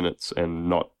 15 minutes and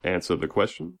not answer the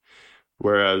question.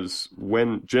 Whereas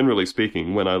generally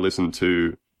speaking, when I listen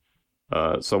to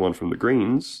someone from the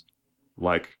Greens,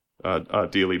 like our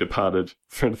dearly departed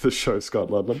friend of the show,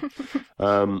 Scott Ludlam,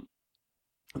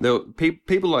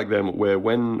 people like them where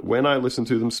when I listen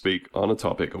to them speak on a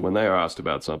topic or when they are asked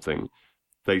about something,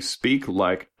 they speak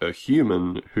like a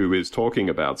human who is talking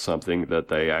about something that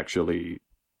they actually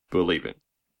believe in,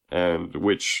 and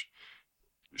which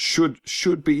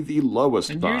should be the lowest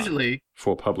And bar usually,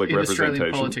 for public in representation.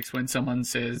 Australian politics, when someone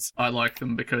says, I like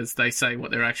them because they say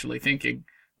what they're actually thinking,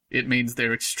 it means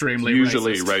they're extremely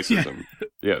Usually racist. racism.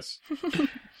 Yes.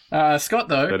 Scott,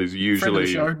 though, That is friend of the usually...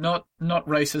 show, not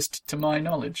racist to my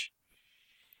knowledge.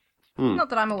 Not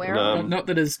that I'm aware of. Not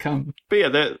that has come But yeah,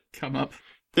 up.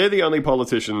 they're the only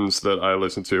politicians that I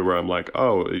listen to where I'm like,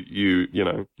 oh, you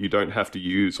don't have to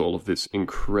use all of this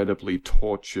incredibly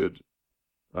tortured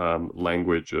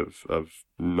language of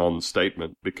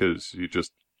non-statement because you're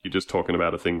just talking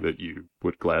about a thing that you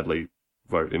would gladly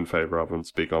vote in favour of and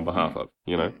speak on behalf of,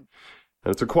 And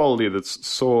it's a quality that's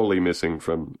sorely missing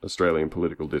from Australian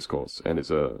political discourse and is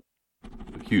a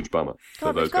huge bummer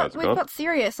that those guys we've got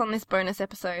serious on this bonus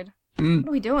episode. Mm. What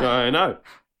are we doing? I know.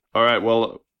 All right,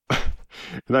 well, in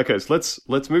that case, let's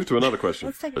move to another question.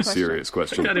 Let's take a a question. serious I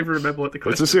question. can't even remember what the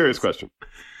question It's a serious question.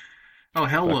 Oh,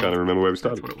 Hell I World. can't remember where we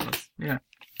That's started. what it was. Yeah.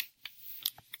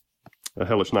 A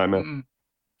hellish nightmare. Mm.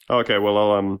 Okay, well,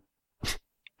 I'll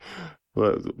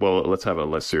well, let's have a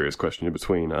less serious question in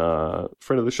between.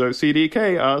 Friend of the show,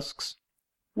 CDK, asks,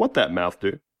 "What that mouth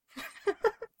do?"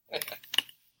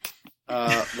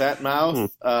 That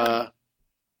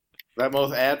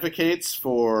mouth advocates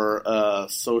for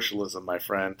socialism, my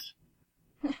friend.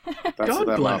 That's God what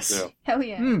that bless. mouth do. Hell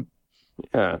yeah. Mm.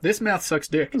 Yeah, This mouth sucks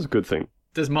dick. that's a good thing.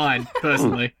 Does mine,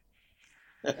 personally.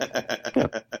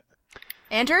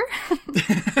 Andrew?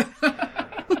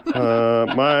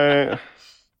 My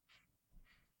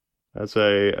as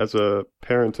a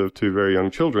parent of two very young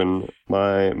children,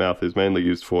 my mouth is mainly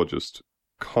used for just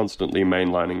constantly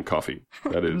mainlining coffee.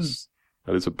 That is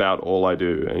about all I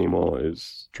do anymore.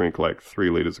 Is drink like 3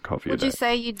 liters of coffee Would a day. you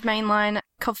say you'd mainline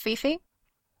Coffee?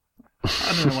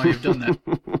 I don't know why you've done that.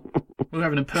 We're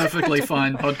having a perfectly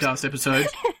fine podcast episode.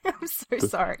 I'm so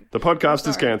sorry. The podcast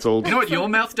is Sorry. cancelled. You know what your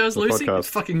mouth does, The Lucy? podcast. It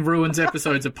fucking ruins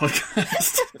episodes of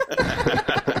podcasts.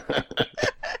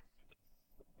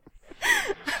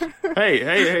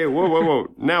 Hey, whoa.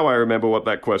 Now I remember what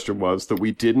that question was that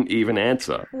we didn't even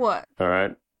answer. What? All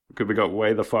right? Because we got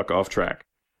way the fuck off track.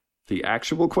 The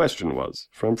actual question was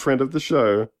from friend of the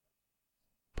show,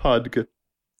 Pudg,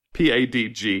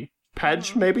 P-A-D-G,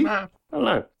 Padge maybe? I don't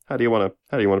know. How do you want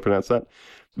to pronounce that?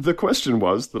 The question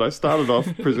was that I started off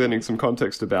presenting some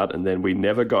context about, and then we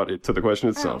never got it to the question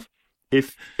itself.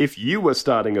 If you were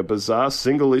starting a bizarre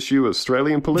single-issue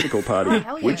Australian political party,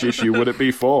 hell yeah. which issue would it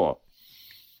be for?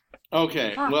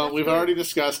 Okay, Ah, well, that's we've good. already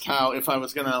discussed how if I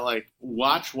was going to,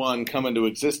 watch one come into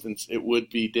existence, it would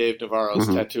be Dave Navarro's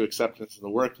Tattoo Acceptance in the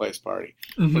Workplace Party.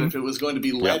 But if it was going to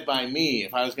be led by me,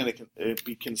 if I was going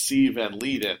to conceive and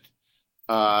lead it,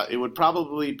 it would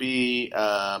probably be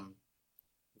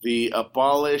the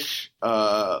Abolish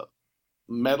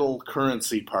Metal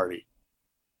Currency Party.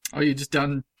 Oh, you just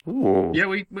done... Ooh. Yeah,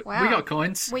 we Wow. got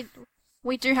coins.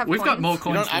 We do have We've coins. got more You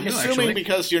coins don't, than I'm you, assuming actually.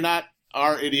 because you're not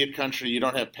our idiot country, you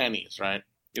don't have pennies, right?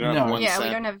 You don't No. have 1 Yeah,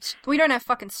 cent. we don't have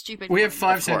fucking stupid We have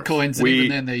coins. 5-cent course. coins, and We- even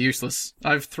then they're useless.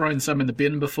 I've thrown some in the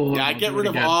bin before. Yeah, I and I'll get do rid it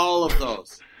of again. all of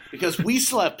those because we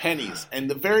still have pennies, and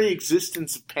the very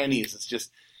existence of pennies is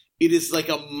just—it is like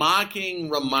a mocking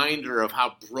reminder of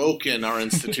how broken our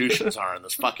institutions are in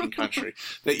this fucking country.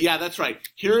 That's right.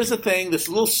 Here is a thing, this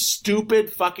little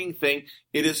stupid fucking thing.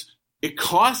 It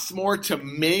costs more to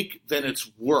make than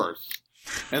it's worth.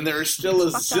 And there are still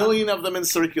a zillion of them in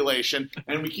circulation,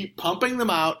 and we keep pumping them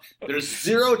out. There's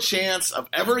zero chance of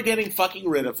ever getting fucking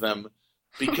rid of them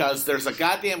because there's a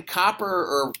goddamn copper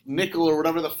or nickel or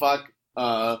whatever the fuck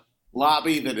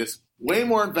lobby that is way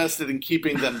more invested in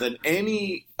keeping them than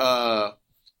any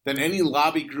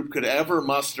lobby group could ever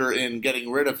muster in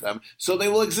getting rid of them. So they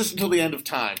will exist until the end of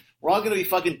time. We're all going to be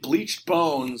fucking bleached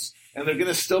bones, and they're going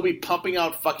to still be pumping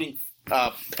out fucking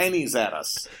pennies at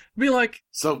us. Be like,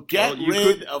 So get Well, you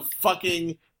rid of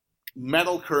fucking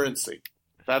metal currency.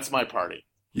 That's my party.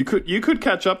 You could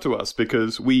catch up to us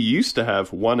because we used to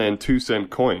have 1 and 2 cent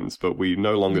coins, but we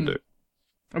no longer do.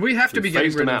 we have to We be getting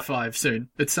phased rid them of out. 5 soon,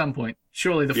 at some point.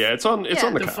 Surely the Yeah, it's on Yeah.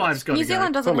 the the cards. 5's got to New go.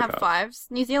 Zealand doesn't on the have cards. fives.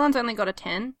 New Zealand's only got a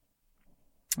 10.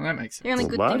 Well, that makes sense. The only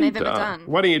good thing they've ever La-di-da. done.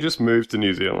 Why don't you just move to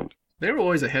New Zealand? They're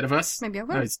always ahead of us. Maybe I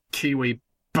will. Those Kiwi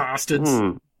bastards.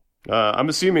 I'm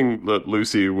assuming that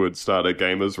Lucy would start a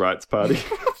gamers' rights party.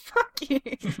 Fuck you.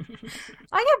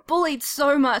 I get bullied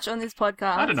so much on this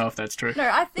podcast. I don't know if that's true. No,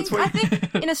 I think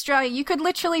in Australia you could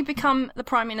literally become the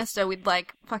Prime Minister with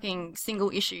like fucking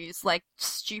single issues, like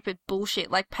stupid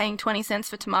bullshit, like paying 20 cents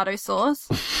for tomato sauce.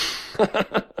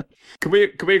 Can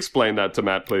we explain that to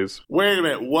Matt, please? Wait a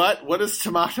minute. What is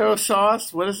tomato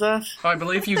sauce? What is that? I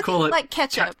believe you call it Like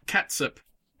ketchup. Catsup.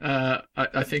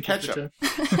 I think Ketchup.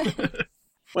 it's the term.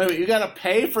 Wait a minute. You gotta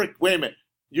pay for. Wait a minute.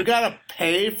 You gotta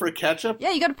pay for ketchup?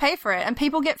 Yeah, you got to pay for it, and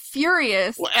people get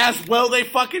furious. Well, as well they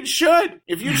fucking should.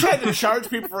 If you tried to charge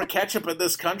people for ketchup in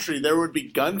this country, there would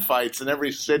be gunfights in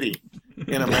every city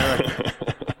in America.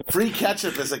 Free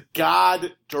ketchup is a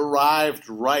God-derived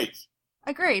right.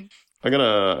 Agreed. I'm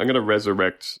gonna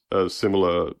resurrect a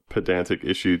similar pedantic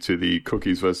issue to the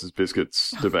cookies versus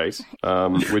biscuits debate,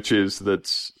 which is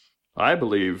that I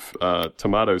believe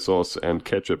tomato sauce and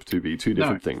ketchup to be two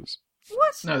different things.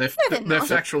 What? No, they're not.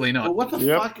 factually not. Well, what the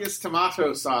fuck is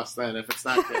tomato sauce then if it's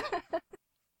not ketchup?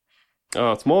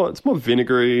 Oh, it's more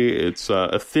vinegary. It's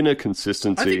a thinner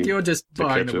consistency. I think you're just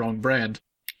buying ketchup. the wrong brand.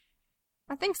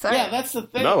 I think so. Yeah, that's the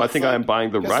thing. No, I It's think I am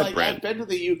buying the right like, brand. I've been to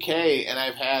the UK and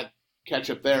I've had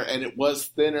ketchup there, and it was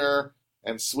thinner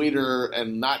and sweeter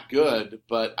and not good.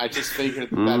 But I just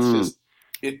figured that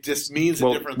it just means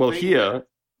a different thing.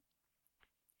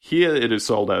 Here it is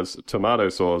sold as tomato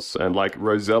sauce, and like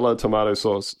Rosella tomato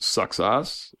sauce sucks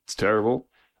ass. It's terrible,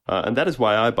 and that is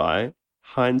why I buy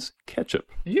Heinz ketchup.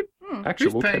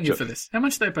 Actual Who's paying ketchup. you for this? How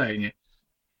much are they paying you?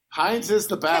 Heinz is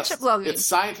the best. Ketchup logo. It's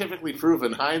scientifically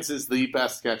proven. Heinz is the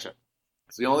best ketchup.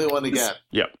 It's the only one to get.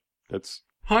 Yep, it's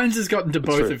Heinz has gotten to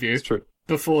both true. of you It's true.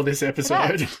 before this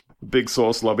episode. Big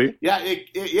sauce lobby. Yeah,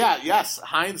 yes.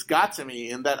 Heinz got to me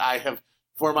in that I have,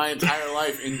 for my entire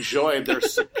life, enjoyed their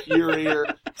superior,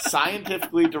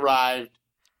 scientifically derived,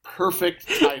 perfect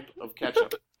type of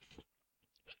ketchup.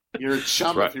 You're a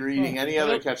chump That's right. if you're eating any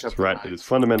other ketchup. That's than right. Heinz. It is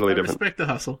fundamentally I different. respect the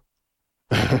hustle.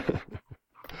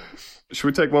 Should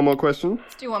we take one more question?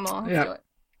 Let's do one more. Let's Yeah. do it.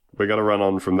 We're going to run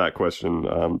on from that question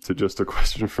to just a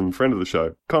question from a friend of the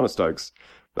show, Connor Stokes.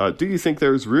 Do you think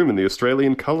there is room in the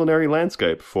Australian culinary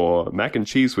landscape for mac and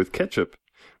cheese with ketchup,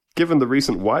 given the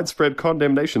recent widespread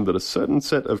condemnation that a certain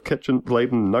set of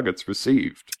ketchup-laden nuggets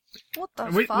received? What the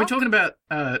We're fuck? talking about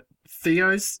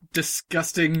Theo's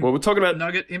disgusting Well, we're talking about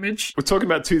nugget image. We're talking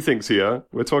about two things here.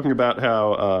 We're talking about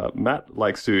how Matt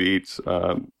likes to eat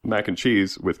mac and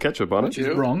cheese with ketchup on Which it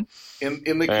is wrong. In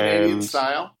the Canadian And-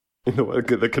 style. in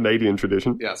the Canadian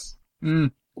tradition. Yes.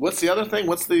 Mm. What's the other thing?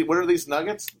 What are these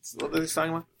nuggets? What are they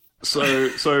talking about?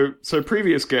 So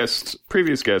previous guest,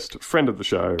 friend of the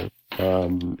show.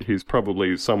 He's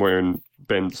probably somewhere in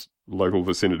Ben's local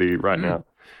vicinity right now.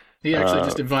 He actually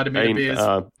just invited me to beers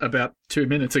about 2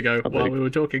 minutes ago while we were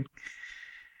talking.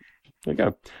 There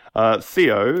you go.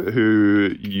 Theo,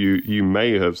 who you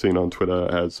may have seen on Twitter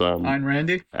as Ayn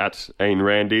Randy. at Ayn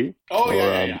Randy. Oh, or,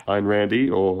 yeah. Ayn Randy,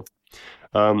 or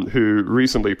who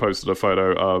recently posted a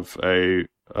photo of a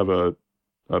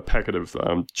packet of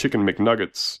Chicken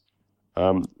McNuggets,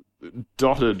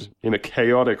 dotted in a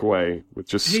chaotic way with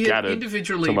just He had scattered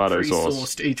individually tomato sauce.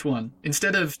 pre-sauced each one.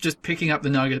 Instead of just picking up the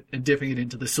nugget and dipping it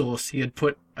into the sauce, he had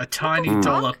put a tiny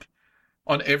dollop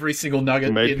on every single nugget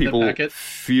It made in people the packet.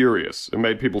 furious. It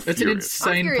made people It's an furious.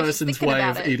 insane furious person's thinking way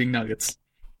about of it. eating nuggets.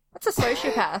 That's a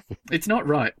sociopath. It's not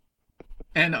right.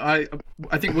 And I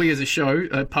think we as a show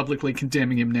are publicly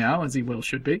condemning him now, as he well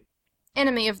should be.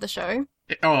 Enemy of the show.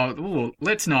 Oh,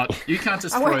 let's not. You can't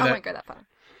just I throw won't that. go that far.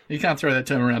 You can't throw that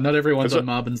term around. Not everyone's That's on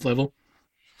Marvin's level.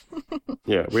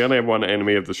 Yeah, we only have one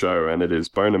enemy of the show, and it is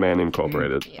Boner Man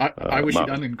Incorporated. I wish he'd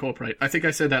Marvin. unincorporate. I think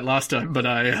I said that last time, but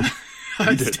I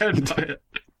stand by it.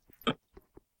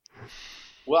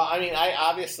 Well, I mean, I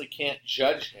obviously can't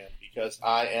judge him because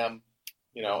I am,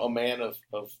 a man of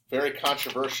very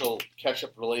controversial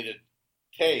ketchup-related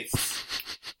tastes.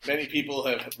 Many people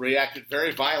have reacted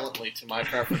very violently to my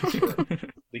preference for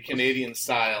the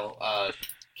Canadian-style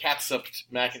catsupped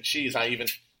mac and cheese. I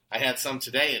had some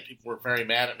today, and people were very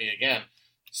mad at me again.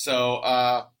 So,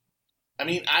 I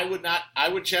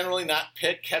would generally not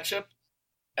pick ketchup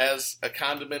as a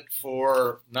condiment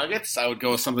for nuggets. I would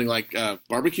go with something like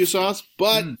barbecue sauce,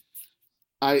 but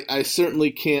I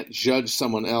certainly can't judge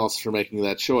someone else for making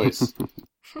that choice.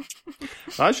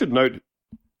 I should note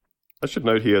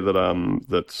here that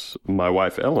that my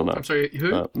wife Eleanor. I'm sorry,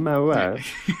 who? My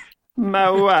wife. My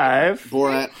wife.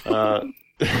 Borat.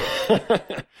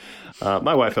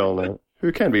 My wife Eleanor,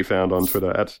 who can be found on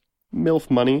Twitter at MILF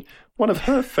Money. One of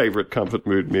her favorite comfort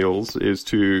mood meals is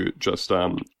to just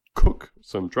cook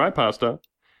some dry pasta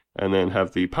and then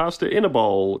have the pasta in a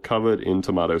bowl covered in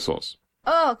tomato sauce.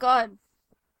 Oh, God.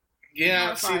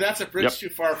 Yeah, see, that's a bridge too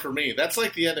far for me. That's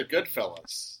like the end of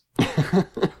Goodfellas.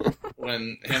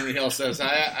 When Henry Hill says,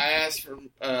 I asked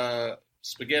for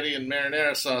spaghetti and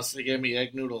marinara sauce, they gave me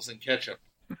egg noodles and ketchup.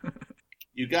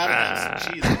 You gotta have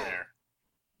some cheese in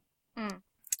there.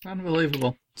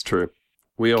 Unbelievable. It's true.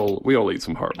 We all eat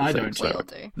some horrible I things. don't. We So. all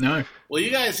do. No. Well, you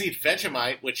guys eat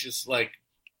Vegemite, which is like,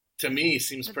 to me,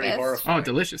 seems The pretty best. horrifying. Oh,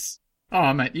 delicious.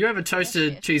 Oh, mate, you have a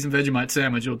toasted Yes. cheese and Vegemite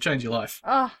sandwich, it'll change your life.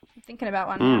 Oh, I'm thinking about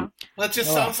one Mm. now. Well, it just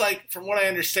Oh. sounds like, from what I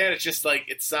understand, it's just like,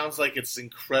 it sounds like it's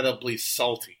incredibly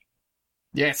salty.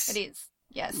 Yes. It is.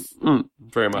 Yes.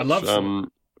 Very much. I love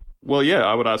salt. Well, yeah,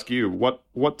 I would ask you,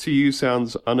 what to you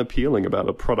sounds unappealing about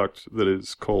a product that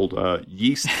is called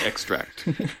yeast extract?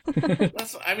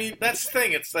 That's the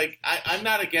thing. It's like, I'm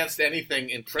not against anything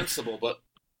in principle, but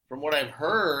from what I've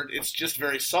heard, it's just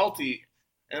very salty.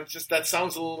 And it's just, that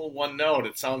sounds a little one note.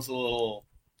 It sounds a little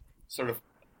sort of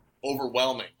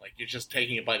overwhelming. Like you're just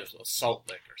taking a bite of a salt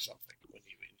lick or something when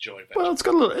you enjoy vegetables. Well,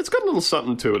 it's got a little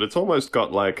something to it. It's almost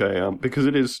got like a because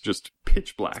it is just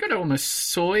pitch black. It's got almost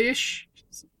soy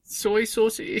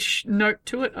sauce-ish note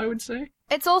to it, I would say.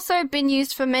 It's also been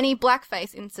used for many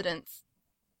blackface incidents.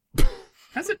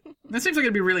 Has it? That seems like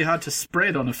it'd be really hard to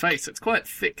spread on a face. It's quite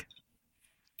thick.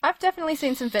 I've definitely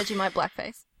seen some Vegemite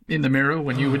blackface. In the mirror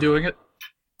when you were doing it.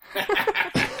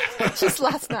 Just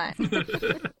last night.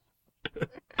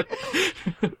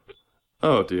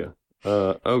 Oh dear.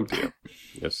 Oh dear.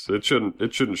 Yes, it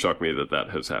shouldn't shock me that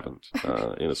has happened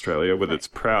in Australia with its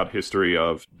proud history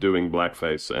of doing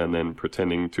blackface and then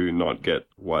pretending to not get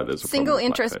why there's a Single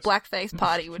problem with interest blackface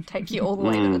party would take you all the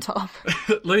way to the top.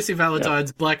 Lucy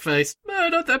Valentine's blackface. No,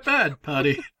 not that bad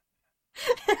party.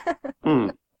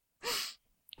 Mm.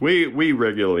 We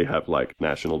regularly have like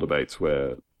national debates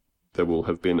where there will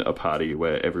have been a party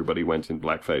where everybody went in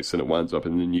blackface and it winds up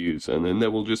in the news, and then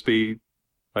there will just be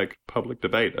like public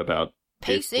debate about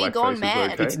if PC blackface gone is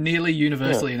mad. okay. It's nearly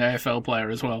universally an AFL player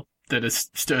as well that has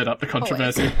stirred up the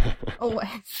controversy. Always.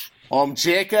 I'm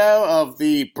Jacko of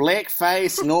the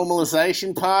Blackface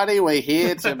Normalization Party. We're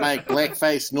here to make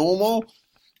blackface normal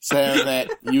so that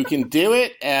you can do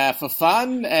it for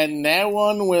fun and no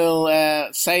one will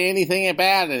say anything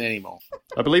about it anymore.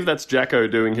 I believe that's Jacko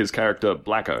doing his character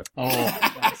Blacko. Oh,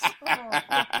 nice.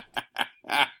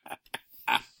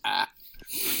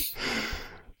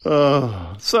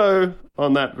 So,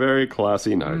 on that very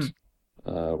classy note,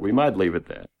 we might leave it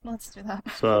there. Let's do that.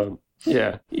 So,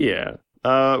 yeah. We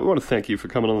want to thank you for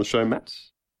coming on the show, Matt.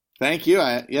 Thank you.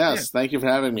 Thank you for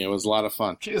having me. It was a lot of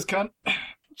fun. Cheers, cunt.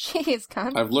 Cheers,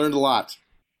 cunt. I've learned a lot.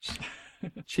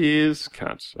 Cheers,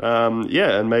 cunt.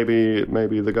 And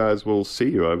maybe the guys will see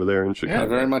you over there in I Chicago.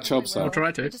 very much hope so. I'll try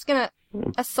We're to. just gonna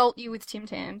assault you with Tim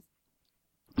Tams.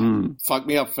 Fuck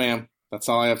me up, fam. That's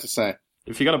all I have to say.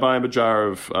 If you're going to buy him a jar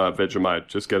of Vegemite,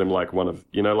 just get him like one of,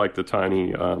 like the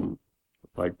tiny,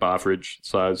 like bar fridge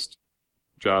sized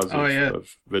jars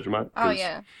of Vegemite. Oh,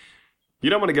 yeah. You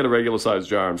don't want to get a regular sized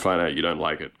jar and find out you don't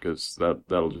like it, because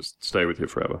that'll just stay with you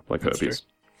forever, like That's herpes.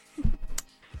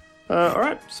 All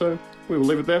right, so we will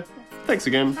leave it there. Thanks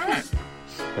again. All right.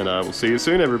 And we'll see you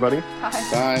soon, everybody. Bye.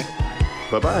 Bye.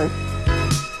 Bye-bye.